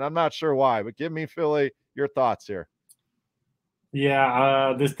and I'm not sure why, but give me Philly. Your thoughts here.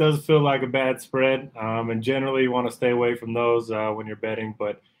 Yeah, this does feel like a bad spread, and generally you want to stay away from those when you're betting.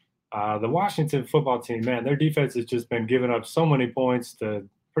 But the Washington football team, man, their defense has just been giving up so many points to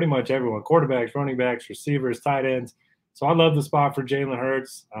pretty much everyone: quarterbacks, running backs, receivers, tight ends. So I love the spot for Jalen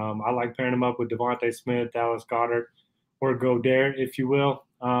Hurts. I like pairing him up with Devontae Smith, Dallas Goedert, or Godare, if you will.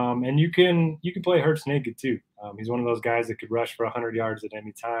 And you can play Hurts naked too. He's one of those guys that could rush for 100 yards at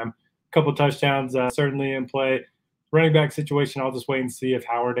any time. A couple touchdowns certainly in play. Running back situation, I'll just wait and see if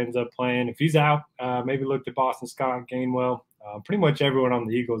Howard ends up playing. If he's out, maybe look to Boston Scott, Gainwell. Pretty much everyone on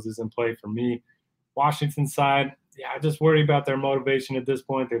the Eagles is in play for me. Washington side, yeah, I just worry about their motivation at this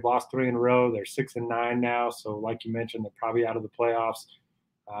point. They've lost 3 in a row. They're 6-9 now. So like you mentioned, they're probably out of the playoffs.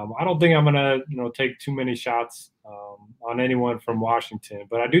 I don't think I'm going to, take too many shots on anyone from Washington,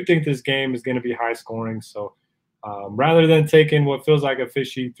 but I do think this game is going to be high scoring. So rather than taking what feels like a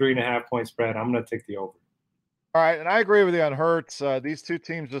fishy 3.5 point spread, I'm going to take the over. All right, and I agree with you on Hurts. These two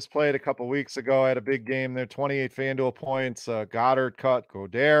teams just played a couple weeks ago. I had a big game there, 28 FanDuel points. Goddard cut,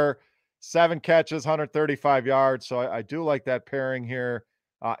 Godare, 7 catches, 135 yards. So I do like that pairing here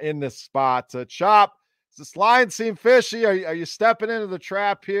in this spot. Chop, does this line seem fishy? Are you stepping into the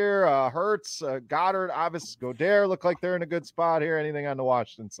trap here? Hurts, Goddard, obviously Godare look like they're in a good spot here. Anything on the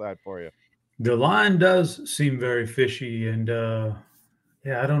Washington side for you? The line does seem very fishy, and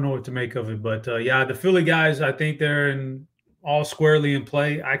yeah, I don't know what to make of it, but yeah, the Philly guys, I think they're all squarely in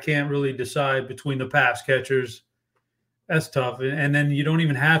play. I can't really decide between the pass catchers. That's tough. And then you don't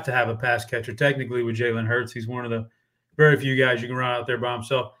even have to have a pass catcher technically with Jalen Hurts. He's one of the very few guys you can run out there by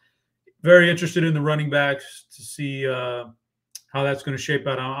himself. Very interested in the running backs to see how that's going to shape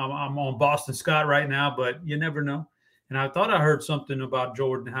out. I'm on Boston Scott right now, but you never know. And I thought I heard something about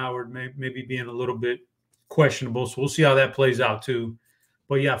Jordan Howard maybe being a little bit questionable, so we'll see how that plays out too.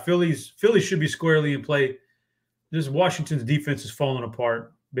 But yeah, Philly should be squarely in play. This Washington's defense is falling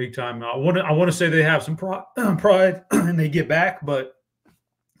apart big time. I want to say they have some pride and they get back, but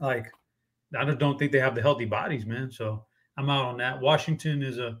I don't think they have the healthy bodies, man. So I'm out on that. Washington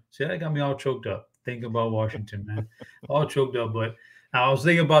see, that got me all choked up thinking about Washington, man. All choked up. But I was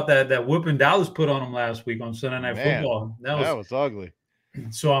thinking about that whooping Dallas put on them last week on Sunday Night Football. That was ugly.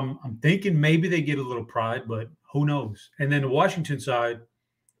 So I'm thinking maybe they get a little pride, but who knows? And then the Washington side,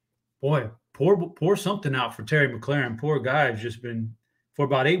 boy, pour something out for Terry McLaurin. Poor guy has just been for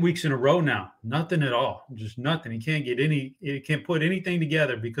about 8 weeks in a row now. Nothing at all. Just nothing. He can't put anything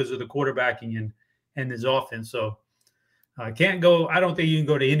together because of the quarterbacking and his offense. So I don't think you can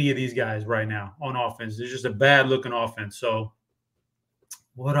go to any of these guys right now on offense. It's just a bad looking offense. So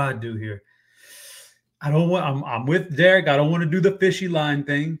what do I do here? I'm with Derek. I don't want to do the fishy line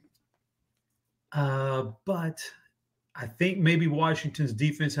thing. But I think maybe Washington's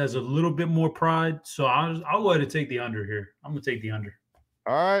defense has a little bit more pride. So I'll go ahead and take the under here. I'm going to take the under.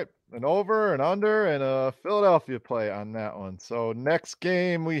 All right. An over, an under, and a Philadelphia play on that one. So next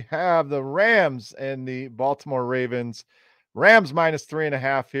game, we have the Rams and the Baltimore Ravens. Rams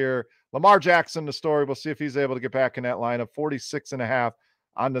 -3.5 here. Lamar Jackson, the story. We'll see if he's able to get back in that lineup. 46.5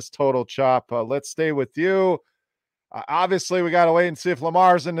 on this total chop. Let's stay with you. Obviously, we got to wait and see if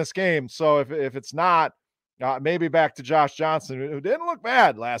Lamar's in this game. So if it's not, maybe back to Josh Johnson, who didn't look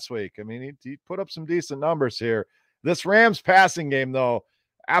bad last week. I mean, he put up some decent numbers here. This Rams passing game, though,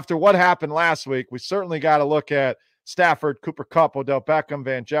 after what happened last week, we certainly got to look at Stafford, Cooper Kupp, Odell Beckham,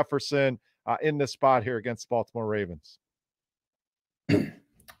 Van Jefferson in this spot here against the Baltimore Ravens.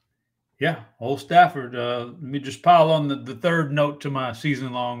 Yeah, old Stafford. Let me just pile on the third note to my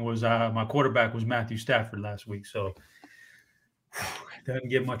season long was my quarterback was Matthew Stafford last week. So it doesn't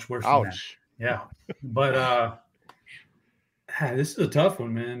get much worse than that. Yeah. But this is a tough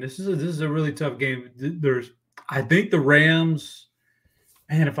one, man. This is a really tough game. I think the Rams,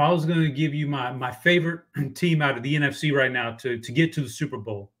 man, if I was going to give you my favorite team out of the NFC right now to get to the Super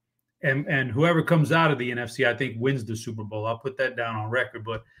Bowl, and whoever comes out of the NFC, I think wins the Super Bowl. I'll put that down on record,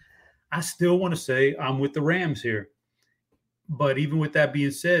 but I still want to say I'm with the Rams here. But even with that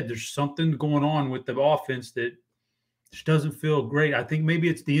being said, there's something going on with the offense that just doesn't feel great. I think maybe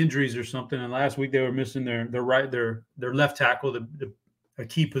it's the injuries or something. And last week they were missing their left tackle, a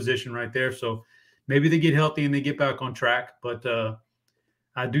key position right there. So maybe they get healthy and they get back on track. But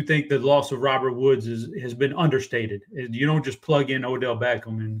I do think the loss of Robert Woods has been understated. You don't just plug in Odell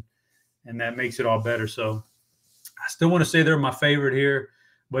Beckham and that makes it all better. So I still want to say they're my favorite here,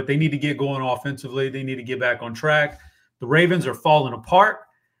 but they need to get going offensively. They need to get back on track. The Ravens are falling apart.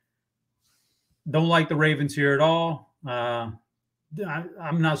 don't like the Ravens here at all.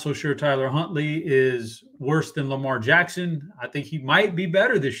 I'm not so sure Tyler Huntley is worse than Lamar Jackson. I think he might be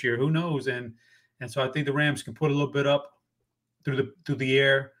better this year. Who knows? And so I think the Rams can put a little bit up through the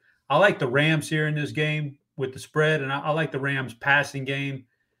air. I like the Rams here in this game with the spread, and I like the Rams passing game.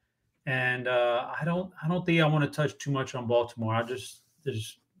 And I don't think I want to touch too much on Baltimore. I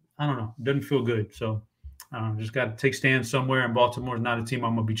don't know. It doesn't feel good. So just got to take stands somewhere. And Baltimore's not a team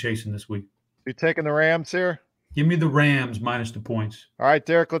I'm going to be chasing this week. You taking the Rams here? Give me the Rams minus the points. All right,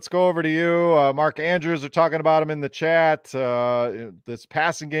 Derek, let's go over to you. Mark Andrews are talking about him in the chat. This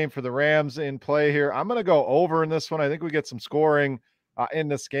passing game for the Rams in play here. I'm going to go over in this one. I think we get some scoring in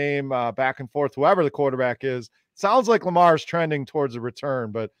this game, back and forth, whoever the quarterback is. Sounds like Lamar's trending towards a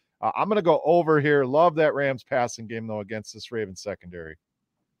return, but I'm going to go over here. Love that Rams passing game, though, against this Ravens secondary.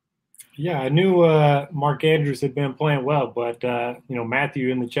 Yeah, I knew Mark Andrews had been playing well, but, Matthew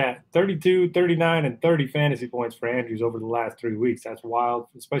in the chat, 32, 39, and 30 fantasy points for Andrews over the last 3 weeks. That's wild,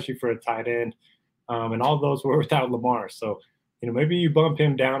 especially for a tight end. And all those were without Lamar. So, maybe you bump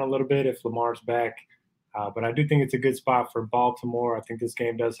him down a little bit if Lamar's back. But I do think it's a good spot for Baltimore. I think this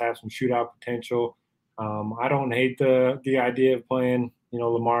game does have some shootout potential. I don't hate the idea of playing,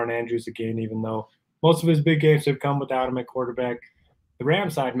 Lamar and Andrews again, even though most of his big games have come without him at quarterback. The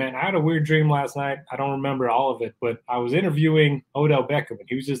Rams side, man, I had a weird dream last night. I don't remember all of it, but I was interviewing Odell Beckham, and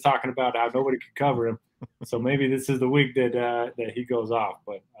he was just talking about how nobody could cover him. So maybe this is the week that he goes off.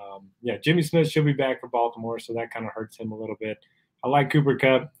 But, Jimmy Smith should be back for Baltimore, so that kind of hurts him a little bit. I like Cooper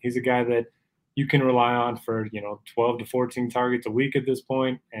Kupp. He's a guy that you can rely on for, 12 to 14 targets a week at this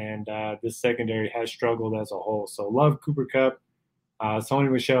point, and this secondary has struggled as a whole. So love Cooper Kupp.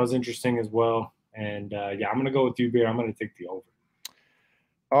 Sony Michel is interesting as well. And, I'm going to go with you, Beer. I'm going to take the over.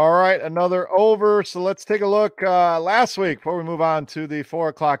 All right, another over. So let's take a look last week before we move on to the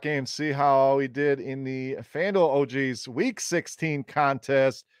 4:00 game, see how we did in the FanDuel OGs Week 16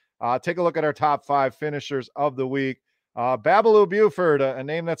 contest. Take a look at our top 5 finishers of the week. Babaloo Buford, a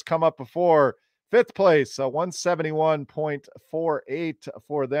name that's come up before, 5th place, 171.48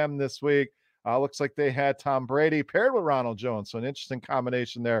 for them this week. Looks like they had Tom Brady paired with Ronald Jones, so an interesting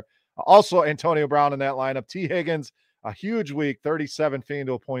combination there. Also, Antonio Brown in that lineup. T. Higgins, a huge week, 37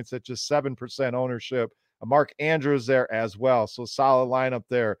 FanDuel points at just 7% ownership. Mark Andrews there as well. So solid lineup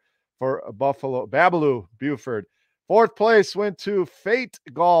there for Babaloo Buford. 4th place went to Fate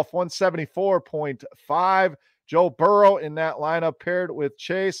Golf, 174.5. Joe Burrow in that lineup paired with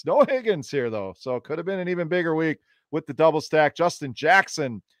Chase. No Higgins here, though. So it could have been an even bigger week with the double stack. Justin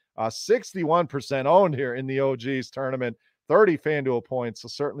Jackson, 61% owned here in the OGs tournament, 30 FanDuel points. So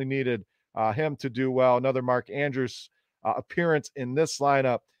certainly needed him to do well. Another Mark Andrews appearance in this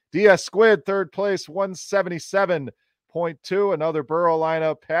lineup. DS Squid, 3rd place, 177.2. Another Burrow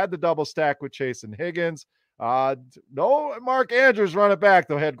lineup. Had the double stack with Chase and Higgins. No Mark Andrews running back,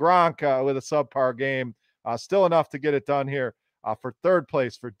 though. Had Gronk with a subpar game. Still enough to get it done here for 3rd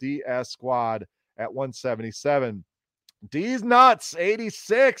place for DS Squad at 177. D's Nuts,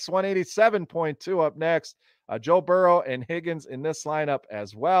 86, 187.2 up next. Joe Burrow and Higgins in this lineup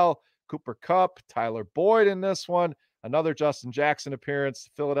as well. Cooper Kupp, Tyler Boyd in this one. Another Justin Jackson appearance.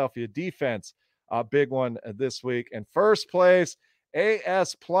 Philadelphia defense, a big one this week. And 1st place,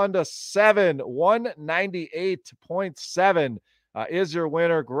 AS Plunda 7, 198.7 is your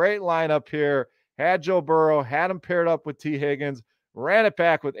winner. Great lineup here. Had Joe Burrow, had him paired up with T. Higgins, ran it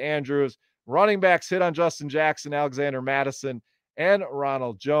back with Andrews. Running backs hit on Justin Jackson, Alexander Madison, and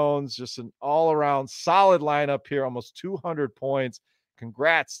Ronald Jones. Just an all-around solid lineup here, almost 200 points.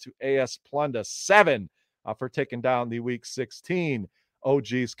 Congrats to AS Plunda 7 for taking down the Week 16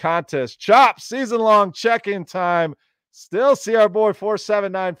 OGs contest. Chop, season-long check-in time. Still see our boy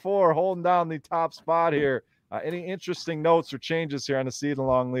 4794 holding down the top spot here. Any interesting notes or changes here on the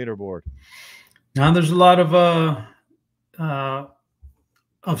season-long leaderboard? Now there's a lot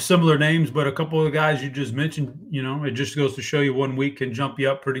of similar names, but a couple of the guys you just mentioned, it just goes to show you 1 week can jump you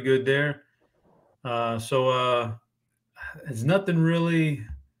up pretty good there. So it's nothing really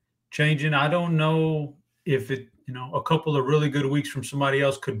changing. I don't know if it, a couple of really good weeks from somebody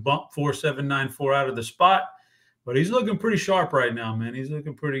else could bump 4794 out of the spot, but he's looking pretty sharp right now, man. He's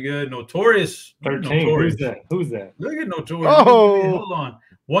looking pretty good. Notorious. 13. Notorious. Who's that? Look at Notorious. Oh, hold on.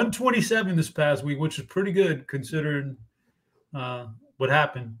 127 this past week, which is pretty good considering what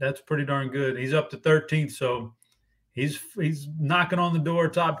happened. That's pretty darn good. He's up to 13th, so he's knocking on the door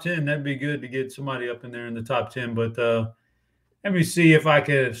top 10. That'd be good to get somebody up in there in the top 10. But let me see if I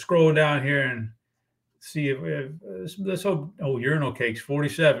could scroll down here and see if let's hope. Oh, Urinal Cakes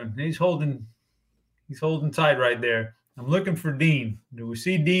 47. He's holding tight right there. I'm looking for Dean. Do we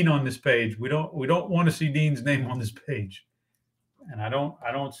see Dean on this page? We don't want to see Dean's name on this page. And I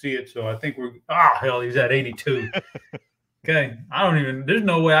don't see it. So I think hell, he's at 82. Okay. There's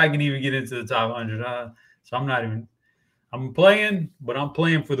no way I can even get into the top 100. So I'm playing, but I'm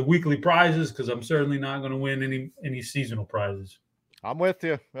playing for the weekly prizes because I'm certainly not going to win any seasonal prizes. I'm with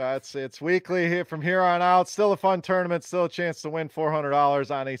you. It's weekly here from here on out. Still a fun tournament. Still a chance to win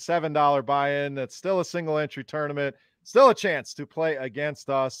 $400 on a $7 buy-in. That's still a single entry tournament. Still a chance to play against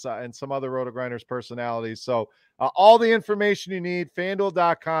us and some other Roto Grinders personalities. So all the information you need,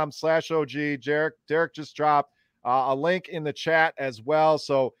 FanDuel.com/OG. Derek just dropped a link in the chat as well.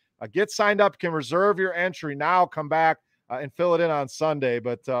 So get signed up. You can reserve your entry now. Come back and fill it in on Sunday.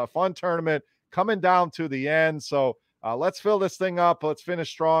 But fun tournament coming down to the end. So let's fill this thing up. Let's finish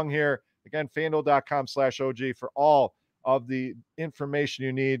strong here. Again, FanDuel.com/OG for all of the information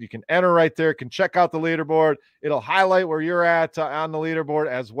you need. You can enter right there. You can check out the leaderboard. It'll highlight where you're at on the leaderboard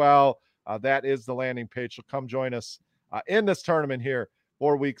as well. That is the landing page. So come join us in this tournament here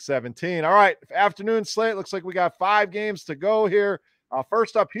for week 17. All right, afternoon slate. Looks like we got 5 games to go here.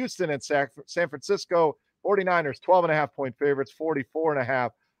 First up, Houston and San Francisco. 49ers, 12.5-point favorites,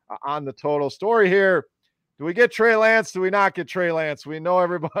 44.5 on the total. Story here. Do we get Trey Lance? Do we not get Trey Lance? We know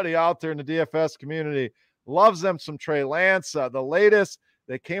everybody out there in the DFS community loves them some Trey Lance. The latest,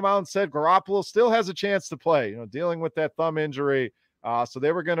 they came out and said Garoppolo still has a chance to play, dealing with that thumb injury. So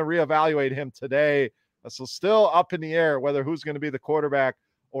they were going to reevaluate him today. So still up in the air whether who's going to be the quarterback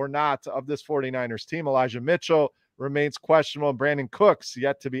or not of this 49ers team. Elijah Mitchell remains questionable. Brandon Cooks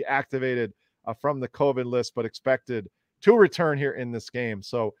yet to be activated from the COVID list, but expected to return here in this game.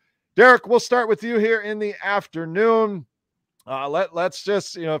 So Derek, we'll start with you here in the afternoon. Let's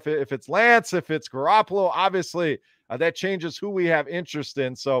just, if it's Lance, if it's Garoppolo, obviously that changes who we have interest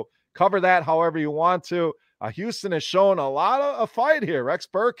in. So cover that however you want to. Houston has shown a lot of a fight here. Rex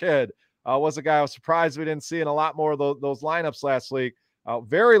Burkhead was a guy I was surprised we didn't see in a lot more of those lineups last week.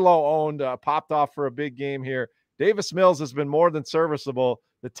 Very low owned, popped off for a big game here. Davis Mills has been more than serviceable.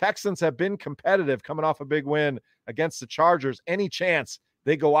 The Texans have been competitive coming off a big win against the Chargers. Any chance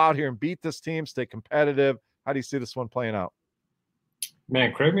they go out here and beat this team, stay competitive? How do you see this one playing out?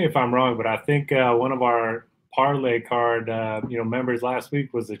 Man, correct me if I'm wrong, but I think one of our parlay card, members last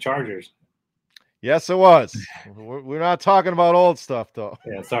week was the Chargers. Yes, it was. We're not talking about old stuff, though.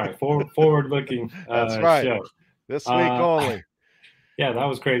 Yeah, sorry. Forward-looking That's right. show. This week only. Yeah, that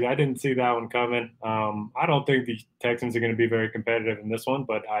was crazy. I didn't see that one coming. I don't think the Texans are going to be very competitive in this one,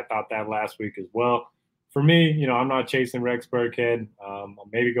 but I thought that last week as well. For me, I'm not chasing Rex Burkhead. I'll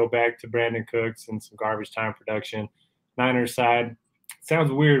maybe go back to Brandon Cooks and some garbage time production. Niners side,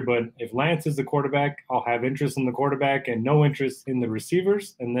 sounds weird, but if Lance is the quarterback, I'll have interest in the quarterback and no interest in the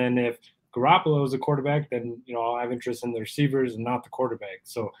receivers. And then if Garoppolo is a quarterback, then I'll have interest in the receivers and not the quarterback.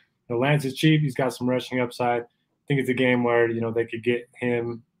 So Lance is cheap. He's got some rushing upside. I think it's a game where they could get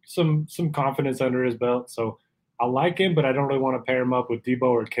him some confidence under his belt. So I like him, but I don't really want to pair him up with Debo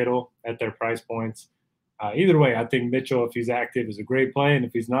or Kittle at their price points. Either way, I think Mitchell, if he's active, is a great play, and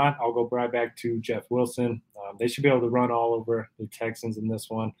if he's not, I'll go right back to Jeff Wilson. They should be able to run all over the Texans in this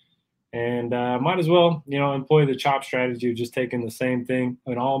one. And might as well, employ the chop strategy of just taking the same thing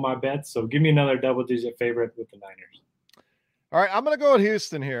in all my bets. So give me another double-digit favorite with the Niners. All right, I'm going to go with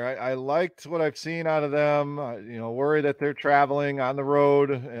Houston here. I liked what I've seen out of them. Worried that they're traveling on the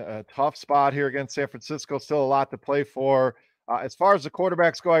road. A tough spot here against San Francisco. Still a lot to play for. As far as the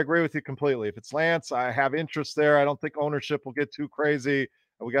quarterbacks go, I agree with you completely. If it's Lance, I have interest there. I don't think ownership will get too crazy.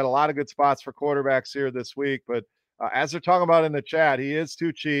 We got a lot of good spots for quarterbacks here this week. But as they're talking about in the chat, he is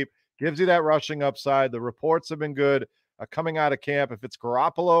too cheap. Gives you that rushing upside. The reports have been good coming out of camp. If it's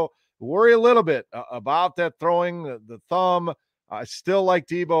Garoppolo, worry a little bit about that throwing the thumb. I still like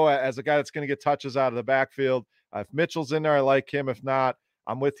Debo as a guy that's going to get touches out of the backfield. If Mitchell's in there, I like him. If not,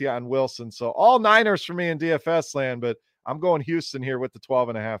 I'm with you on Wilson. So all Niners for me in DFS land, but I'm going Houston here with the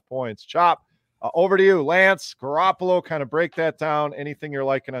 12.5 points. Chop, over to you. Lance, Garoppolo, kind of break that down. Anything you're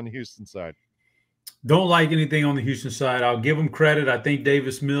liking on the Houston side? Don't like anything on the Houston side. I'll give him credit. I think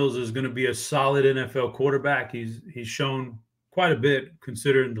Davis Mills is going to be a solid NFL quarterback. He's shown quite a bit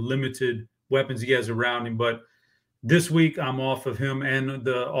considering the limited weapons he has around him. But this week, I'm off of him and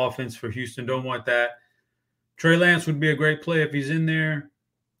the offense for Houston. Don't want that. Trey Lance would be a great play if he's in there.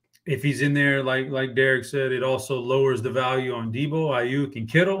 If he's in there, like Derek said, it also lowers the value on Debo, Ayuk, and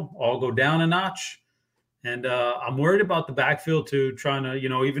Kittle. All go down a notch. And I'm worried about the backfield too, trying to,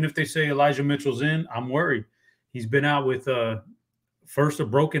 even if they say Elijah Mitchell's in, I'm worried. He's been out with first a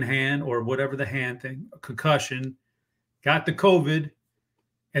broken hand or whatever the hand thing, a concussion, got the COVID.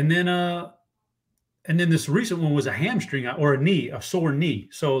 And then And then this recent one was a hamstring or a sore knee.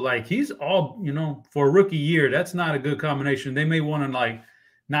 So like he's all, for a rookie year, that's not a good combination. They may want to like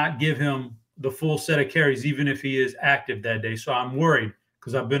not give him the full set of carries, even if he is active that day. So I'm worried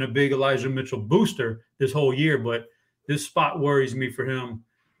because I've been a big Elijah Mitchell booster this whole year, but this spot worries me for him.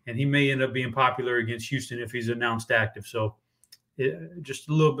 And he may end up being popular against Houston if he's announced active. So just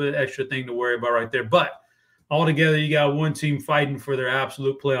a little bit extra thing to worry about right there. But altogether, you got one team fighting for their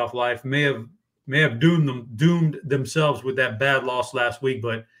absolute playoff life. May have doomed themselves with that bad loss last week,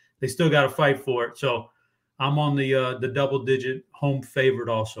 but they still got to fight for it. So I'm on the double-digit home favorite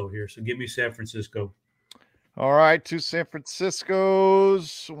also here. So give me San Francisco. All right, 2 San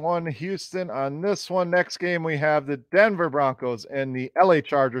Franciscos, 1 Houston on this one. Next game, we have the Denver Broncos and the LA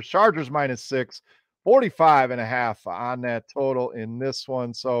Chargers. Chargers -6, 45.5 on that total in this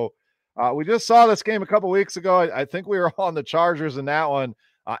one. So we just saw this game a couple weeks ago. I think we were on the Chargers in that one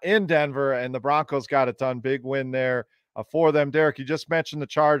in Denver, and the Broncos got it done. Big win there for them. Derek, you just mentioned the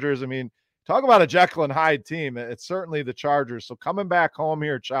Chargers. I mean, talk about a Jekyll and Hyde team. It's certainly the Chargers. So coming back home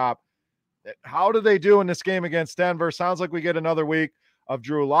here, Chop, how do they do in this game against Denver? Sounds like we get another week of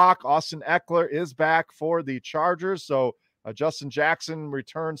Drew Lock. Austin Eckler is back for the Chargers. So Justin Jackson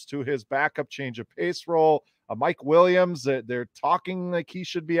returns to his backup change of pace role. Mike Williams, they're talking like he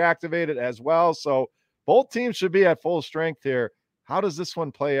should be activated as well. So both teams should be at full strength here. How does this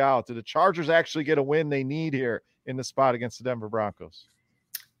one play out? Do the Chargers actually get a win they need here in the spot against the Denver Broncos?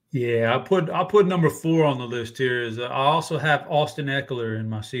 Yeah, I'll put number 4 on the list here. I also have Austin Eckler in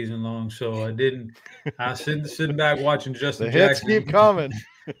my season long, so I sitting back watching Justin Jackson. The hits keep coming.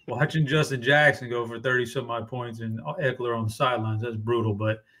 Watching Justin Jackson go for 30 some odd points and Eckler on the sidelines, that's brutal.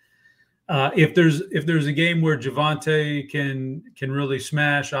 But if there's a game where Javonte can really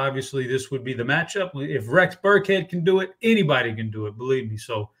smash, obviously this would be the matchup. If Rex Burkhead can do it, anybody can do it. Believe me.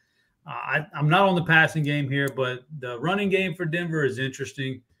 So I'm not on the passing game here, but the running game for Denver is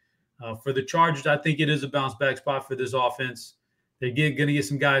interesting. For the Chargers, I think it is a bounce back spot for this offense. They're going to get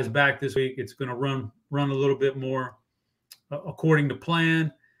some guys back this week. It's going to run a little bit more according to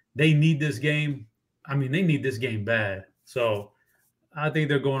plan. They need this game. I mean, they need this game bad. So I think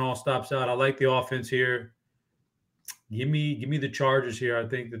they're going all stops out. I like the offense here. Give me the Chargers here. I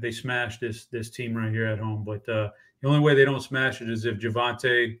think that they smash this team right here at home. But the only way they don't smash it is if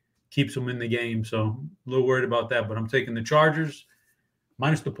Javonte keeps them in the game. So I'm a little worried about that. But I'm taking the Chargers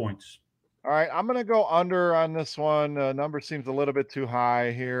minus the points. All right, I'm going to go under on this one. Number seems a little bit too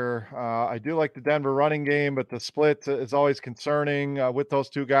high here. I do like the Denver running game, but the split is always concerning with those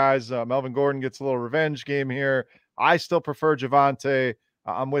two guys. Melvin Gordon gets a little revenge game here. I still prefer Javonte.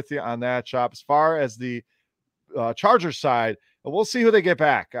 I'm with you on that, Chop. As far as the Chargers side, we'll see who they get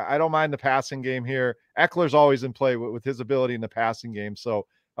back. I don't mind the passing game here. Eckler's always in play with his ability in the passing game. So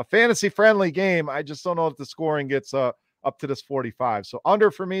a fantasy-friendly game. I just don't know if the scoring gets up to this 45. So under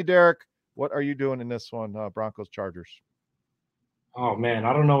for me, Derek. What are you doing in this one, Broncos Chargers? Oh man,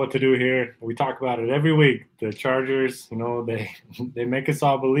 I don't know what to do here. We talk about it every week. The Chargers, they make us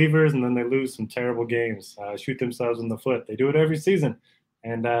all believers, and then they lose some terrible games, shoot themselves in the foot. They do it every season,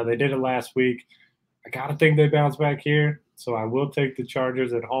 and they did it last week. I gotta think they bounce back here, so I will take the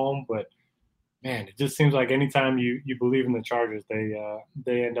Chargers at home. But man, it just seems like anytime you believe in the Chargers, they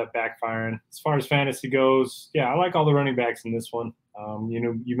end up backfiring. As far as fantasy goes, yeah, I like all the running backs in this one.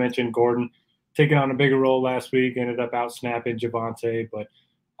 You mentioned Gordon taking on a bigger role last week, ended up out snapping Javonte, but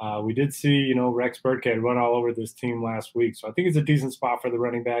we did see, Rex Burkhead run all over this team last week. So I think it's a decent spot for the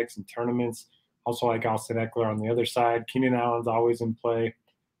running backs in tournaments. Also like Austin Eckler on the other side. Keenan Allen's always in play.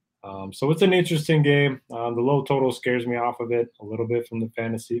 So it's an interesting game. The low total scares me off of it a little bit from a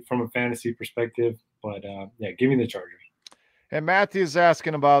fantasy perspective, but yeah, give me the Chargers. And Matthew's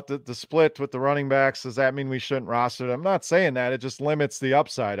asking about the split with the running backs. Does that mean we shouldn't roster it? I'm not saying that. It just limits the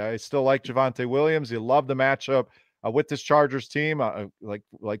upside. I still like Javonte Williams. You love the matchup with this Chargers team.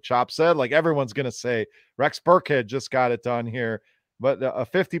 Like Chop said, like everyone's going to say, Rex Burkhead just got it done here. But a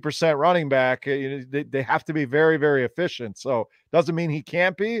 50% running back, they have to be very, very efficient. So doesn't mean he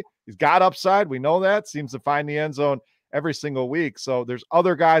can't be. He's got upside. We know that. Seems to find the end zone every single week. So there's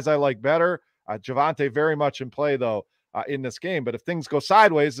other guys I like better. Javonte very much in play, though. In this game. But if things go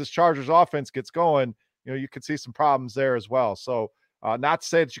sideways, this Chargers offense gets going, you could see some problems there as well. So not to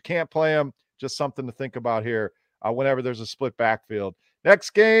say that you can't play them, just something to think about here whenever there's a split backfield. Next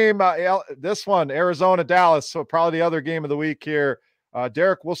game, this one, Arizona, Dallas. So probably the other game of the week here.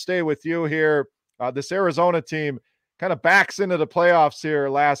 Derek, we'll stay with you here. This Arizona team kind of backs into the playoffs here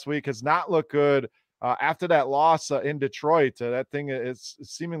last week, has not looked good after that loss in Detroit. That thing is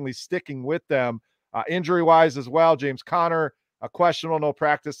seemingly sticking with them. Injury-wise as well, James Conner, questionable, no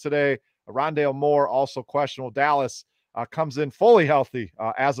practice today. Rondale Moore also questionable. Dallas comes in fully healthy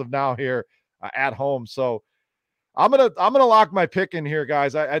as of now here at home. So I'm gonna lock my pick in here,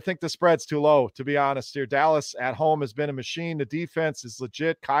 guys. I think the spread's too low, to be honest here. Dallas at home has been a machine. The defense is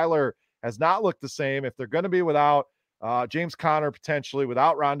legit. Kyler has not looked the same. If they're going to be without James Conner, potentially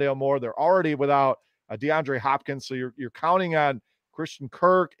without Rondale Moore, they're already without DeAndre Hopkins. So you're counting on Christian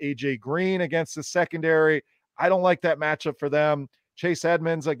Kirk, AJ Green against the secondary. I don't like that matchup for them. Chase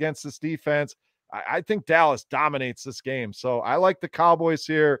Edmonds against this defense. I think Dallas dominates this game. So I like the Cowboys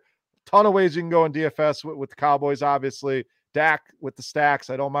here. Ton of ways you can go in DFS with the Cowboys, obviously. Dak with the stacks.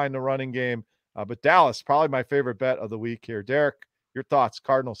 I don't mind the running game. But Dallas, probably my favorite bet of the week here. Derek, your thoughts,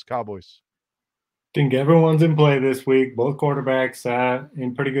 Cardinals, Cowboys? I think everyone's in play this week. Both quarterbacks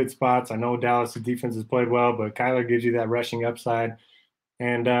in pretty good spots. I know Dallas' defense has played well, but Kyler gives you that rushing upside.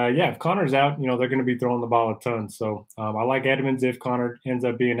 And, if Connor's out, they're going to be throwing the ball a ton. So I like Edmonds if Connor ends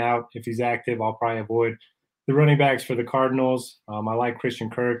up being out. If he's active, I'll probably avoid the running backs for the Cardinals. I like Christian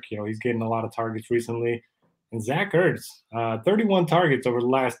Kirk. He's getting a lot of targets recently. And Zach Ertz, 31 targets over the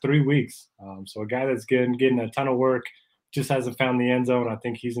last 3 weeks. So a guy that's getting a ton of work, just hasn't found the end zone. I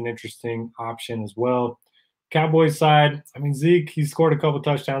think he's an interesting option as well. Cowboys side, Zeke, he scored a couple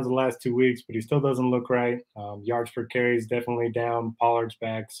touchdowns in the last 2 weeks, but he still doesn't look right. Yards per carry is definitely down. Pollard's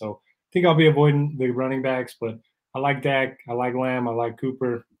back. So I think I'll be avoiding the running backs, but I like Dak. I like Lamb. I like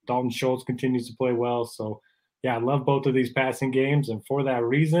Cooper. Dalton Schultz continues to play well. So, I love both of these passing games. And for that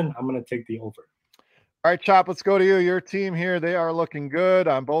reason, I'm going to take the over. All right, Chop, let's go to you. Your team here, they are looking good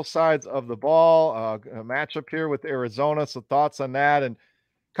on both sides of the ball. A matchup here with Arizona. So thoughts on that? And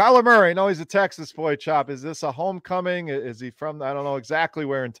Kyler Murray, I know he's a Texas boy, Chop. Is this a homecoming? Is he from, I don't know exactly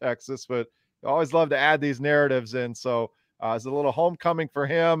where in Texas, but I always love to add these narratives in. So is it a little homecoming for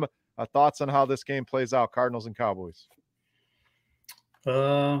him? Thoughts on how this game plays out, Cardinals and Cowboys?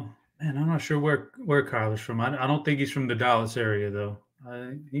 Man, I'm not sure where Kyler's from. I don't think he's from the Dallas area, though.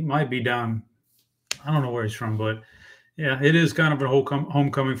 He might be down. I don't know where he's from, but yeah, it is kind of a whole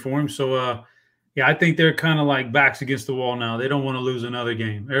homecoming for him. So, I think they're kind of like backs against the wall now. They don't want to lose another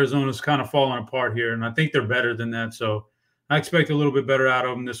game. Arizona's kind of falling apart here, and I think they're better than that. So I expect a little bit better out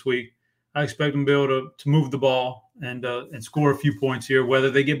of them this week. I expect them to be able to move the ball and score a few points here.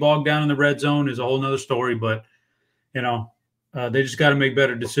 Whether they get bogged down in the red zone is a whole nother story, but, they just got to make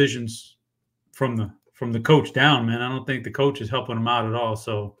better decisions from the coach down, man. I don't think the coach is helping them out at all.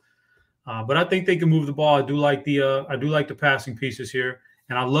 So, but I think they can move the ball. I do like the passing pieces here,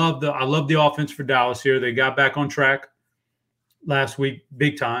 and I love the offense for Dallas here. They got back on track last week,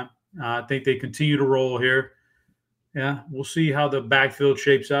 big time. I think they continue to roll here. Yeah, we'll see how the backfield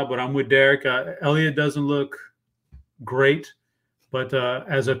shapes out, but I'm with Derek. Elliott doesn't look great. But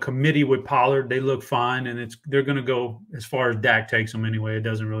as a committee with Pollard, they look fine, and they're going to go as far as Dak takes them anyway. It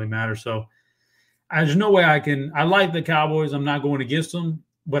doesn't really matter. So there's no way I like the Cowboys. I'm not going against them,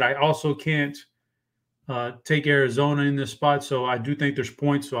 but I also can't take Arizona in this spot. So I do think there's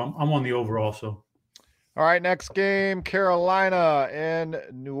points. So I'm on the over also. All right, next game, Carolina and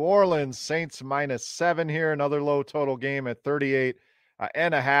New Orleans. Saints -7 here. Another low total game at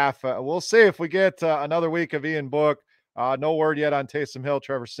 38.5. We'll see if we get another week of Ian Book. No word yet on Taysom Hill,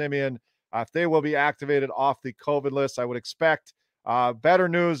 Trevor Siemian. If they will be activated off the COVID list, I would expect better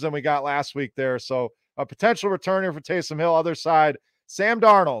news than we got last week there. So a potential returner for Taysom Hill. Other side, Sam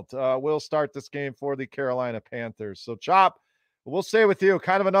Darnold will start this game for the Carolina Panthers. So, Chop, we'll stay with you.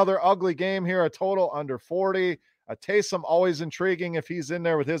 Kind of another ugly game here, a total under 40. Taysom always intriguing if he's in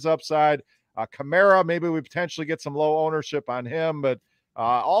there with his upside. Kamara, maybe we potentially get some low ownership on him, but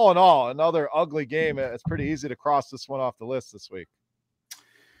all in all, another ugly game. It's pretty easy to cross this one off the list this week.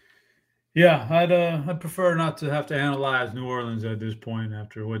 Yeah, I'd prefer not to have to analyze New Orleans at this point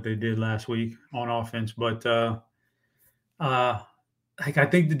after what they did last week on offense. But I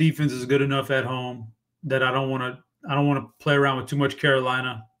think the defense is good enough at home that I don't want to play around with too much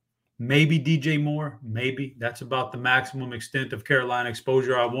Carolina. Maybe DJ Moore, maybe that's about the maximum extent of Carolina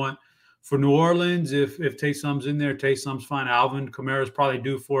exposure I want. For New Orleans, if Taysom's in there, Taysom's fine. Alvin Kamara's probably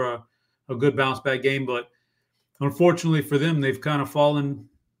due for a good bounce back game, but unfortunately for them, they've kind of fallen.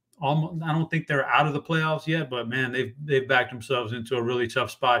 Almost, I don't think they're out of the playoffs yet, but man, they've backed themselves into a really tough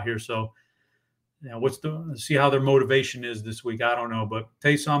spot here. So, let's see how their motivation is this week. I don't know, but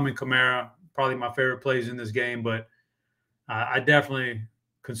Taysom and Kamara probably my favorite plays in this game. But I definitely,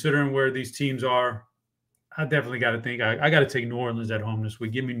 considering where these teams are, I definitely got to think I got to take New Orleans at home this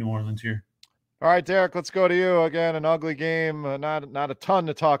week. Give me New Orleans here. All right, Derek, let's go to you again. An ugly game. Not a ton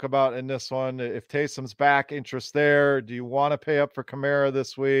to talk about in this one. If Taysom's back, interest there. Do you want to pay up for Kamara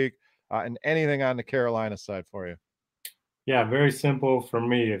this week? And anything on the Carolina side for you? Yeah, very simple for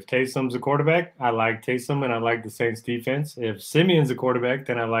me. If Taysom's a quarterback, I like Taysom and I like the Saints defense. If Simeon's a quarterback,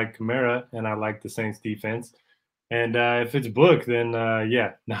 then I like Kamara and I like the Saints defense. And if it's Book, then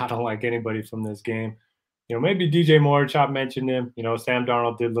yeah, no, I don't like anybody from this game. Maybe DJ Moore, Chop mentioned him. Sam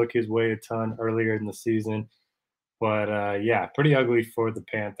Darnold did look his way a ton earlier in the season. But yeah, pretty ugly for the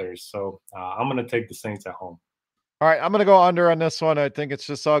Panthers. So I'm going to take the Saints at home. All right, I'm going to go under on this one. I think it's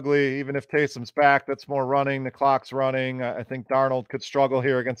just ugly. Even if Taysom's back, that's more running. The clock's running. I think Darnold could struggle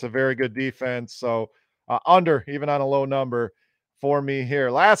here against a very good defense. So under, even on a low number for me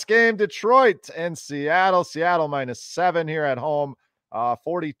here. Last game, Detroit and Seattle. Seattle -7 here at home.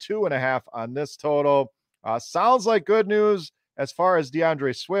 42.5 on this total. Sounds like good news as far as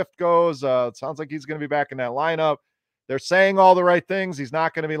DeAndre Swift goes. It sounds like he's going to be back in that lineup. They're saying all the right things. He's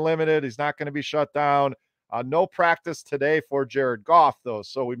not going to be limited. He's not going to be shut down. No practice today for Jared Goff, though,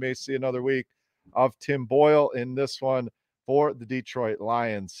 so we may see another week of Tim Boyle in this one for the Detroit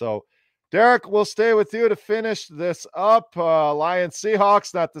Lions. So, Derek, we'll stay with you to finish this up. Lions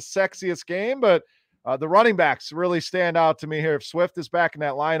Seahawks, not the sexiest game, but the running backs really stand out to me here. If Swift is back in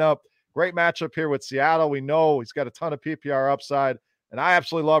that lineup, great matchup here with Seattle. We know he's got a ton of PPR upside, and I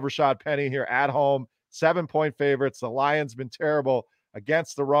absolutely love Rashad Penny here at home. 7-point favorites. The Lions been terrible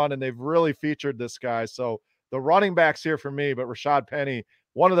against the run, and they've really featured this guy. So the running backs here for me, but Rashad Penny,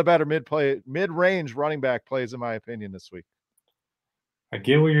 one of the better mid-range running back plays in my opinion this week. I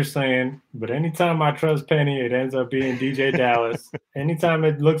get what you're saying, but anytime I trust Penny, it ends up being DJ Dallas. Anytime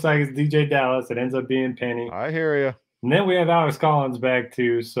it looks like it's DJ Dallas, it ends up being Penny. I hear you. And then we have Alex Collins back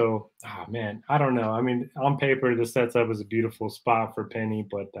too. So, man, I don't know. I mean, on paper, this sets up as a beautiful spot for Penny,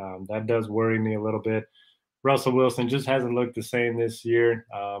 but that does worry me a little bit. Russell Wilson just hasn't looked the same this year.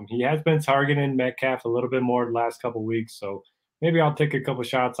 He has been targeting Metcalf a little bit more the last couple of weeks, so maybe I'll take a couple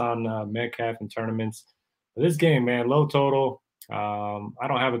shots on Metcalf in tournaments. But this game, man, low total. I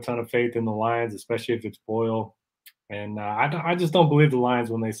don't have a ton of faith in the Lions, especially if it's Boyle. And I just don't believe the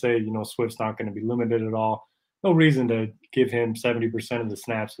Lions when they say, Swift's not going to be limited at all. No reason to give him 70% of the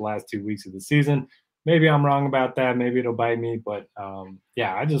snaps the last 2 weeks of the season. Maybe I'm wrong about that. Maybe it'll bite me. But,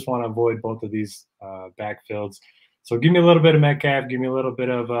 yeah, I just want to avoid both of these backfields. So give me a little bit of Metcalf. Give me a little bit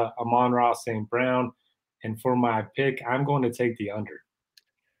of Amon-Ra St. Brown. And for my pick, I'm going to take the under.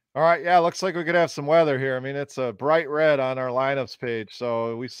 All right. Yeah, looks like we could have some weather here. I mean, it's a bright red on our lineups page.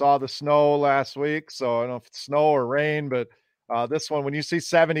 So we saw the snow last week. So I don't know if it's snow or rain, but this one, when you see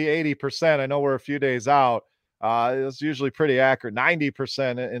 70, 80%, I know we're a few days out. It's usually pretty accurate,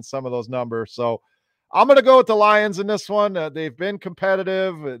 90% in some of those numbers. So I'm going to go with the Lions in this one. They've been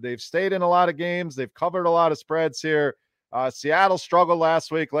competitive. They've stayed in a lot of games. They've covered a lot of spreads here. Seattle struggled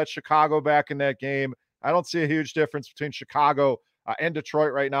last week. Let Chicago back in that game. I don't see a huge difference between Chicago and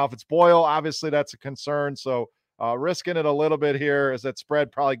Detroit right now. If it's Boyle, obviously that's a concern. So risking it a little bit here as that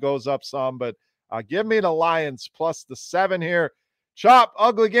spread probably goes up some. But give me the Lions plus the 7 here. Chop,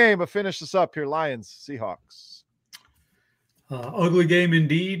 ugly game, but finish this up here. Lions, Seahawks. Ugly game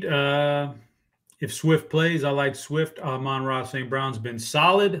indeed. If Swift plays, I like Swift. Amon-Ra St. Brown's been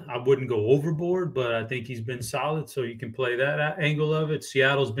solid. I wouldn't go overboard, but I think he's been solid, so you can play that angle of it.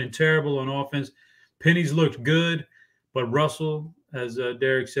 Seattle's been terrible on offense. Penny's looked good, but Russell, as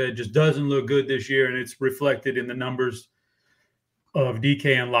Derek said, just doesn't look good this year, and it's reflected in the numbers of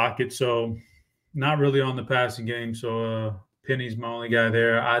DK and Lockett. So not really on the passing game. So Penny's my only guy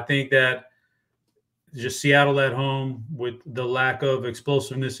there. I think that just Seattle at home with the lack of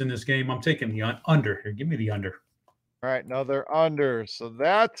explosiveness in this game. I'm taking the under here. Give me the under. All right, another under. So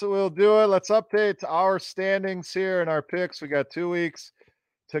that will do it. Let's update our standings here and our picks. We got 2 weeks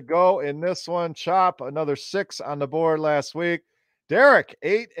to go in this one. Chop, another 6 on the board last week. Derek,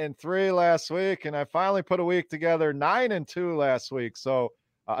 8-3 last week. And I finally put a week together, 9-2 last week. So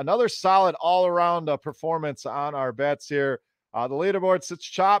another solid all-around performance on our bets here. The leaderboard sits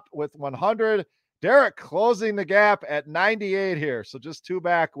Chop with 100. Derek closing the gap at 98 here. So just 2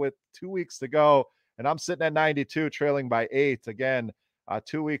 back with 2 weeks to go. And I'm sitting at 92, trailing by 8. Again,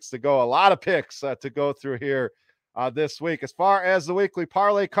 2 weeks to go. A lot of picks to go through here this week. As far as the weekly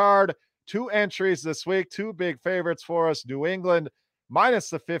parlay card, 2 entries this week, 2 big favorites for us. New England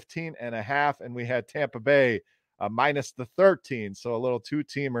minus the 15.5. And we had Tampa Bay minus the 13. So a little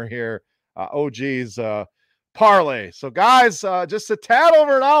 2-teamer here. OG's parlay. So guys, just a tad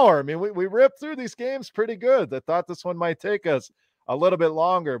over an hour. I mean, we ripped through these games pretty good. I thought this one might take us a little bit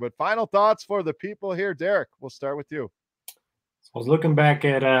longer, but final thoughts for the people here. Derek, we'll start with you. I was looking back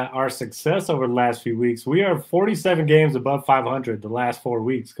at our success over the last few weeks. We are 47 games above 500 the last 4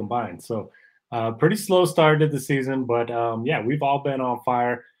 weeks combined. So pretty slow start to the season, but yeah, we've all been on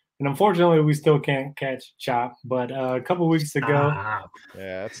fire. And unfortunately, we still can't catch Chop. But a couple weeks ago,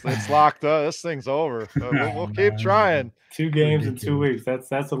 yeah, it's locked up. This thing's over. We'll keep trying. 2 games in 2 weeks.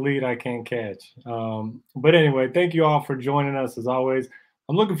 That's a lead I can't catch. But anyway, thank you all for joining us as always.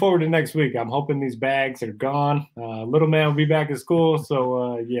 I'm looking forward to next week. I'm hoping these bags are gone. Little man will be back at school.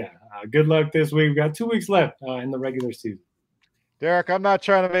 So, good luck this week. We've got 2 weeks left in the regular season. Derek, I'm not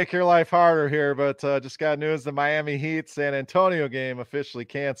trying to make your life harder here, but just got news the Miami Heat San Antonio game officially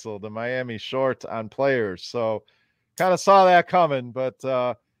canceled. The Miami short on players. So kind of saw that coming, but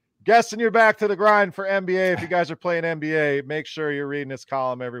guessing you're back to the grind for NBA. If you guys are playing NBA, make sure you're reading this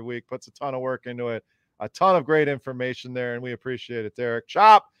column every week. Puts a ton of work into it. A ton of great information there, and we appreciate it, Derek.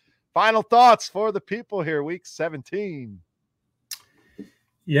 Chop, final thoughts for the people here, week 17.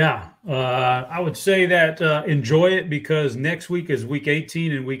 Yeah, I would say that enjoy it because next week is week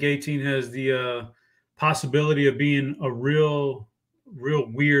 18, and week 18 has the possibility of being a real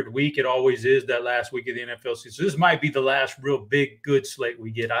weird week. It always is that last week of the NFL season. So this might be the last real big, good slate we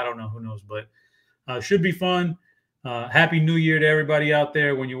get. I don't know. Who knows? But should be fun. Happy New Year to everybody out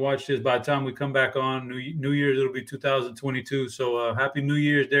there. When you watch this, by the time we come back on New Year's, it'll be 2022. So Happy New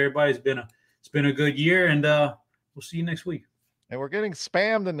Year's to everybody. It's been a good year, and we'll see you next week. And we're getting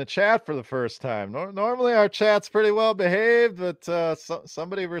spammed in the chat for the first time. Normally our chat's pretty well behaved, but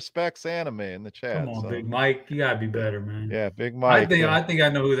somebody respects anime in the chat. Come on, Big Mike. You gotta be better, man. Yeah, Big Mike. I think I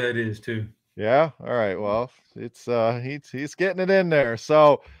know who that is too. Yeah. All right. Well, it's he's getting it in there.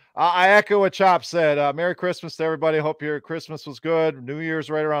 So I echo what Chop said. Merry Christmas to everybody. Hope your Christmas was good. New Year's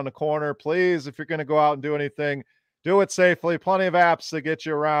right around the corner. Please, if you're going to go out and do anything, do it safely. Plenty of apps to get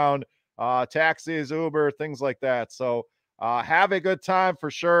you around. Taxis, Uber, things like that. So have a good time for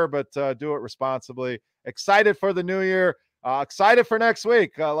sure, but do it responsibly. Excited for the new year. Excited for next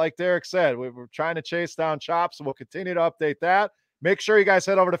week. Like Derek said, we're trying to chase down Chop, so we'll continue to update that. Make sure you guys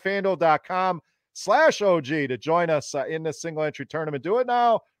head over to FanDuel.com/OG to join us in this single entry tournament. Do it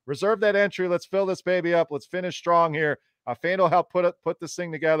now. Reserve that entry. Let's fill this baby up. Let's finish strong here. FanDuel helped put this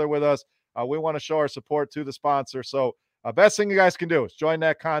thing together with us. We want to show our support to the sponsor. So best thing you guys can do is join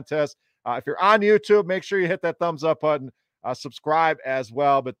that contest. If you're on YouTube, make sure you hit that thumbs up button. Subscribe as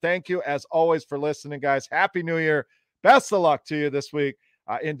well. But thank you, as always, for listening, guys. Happy New Year. Best of luck to you this week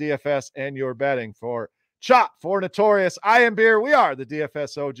in DFS and your betting. For Chop, for Notorious, I am Beer. We are the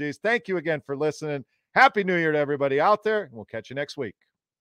DFS OGs. Thank you again for listening. Happy New Year to everybody out there. We'll catch you next week.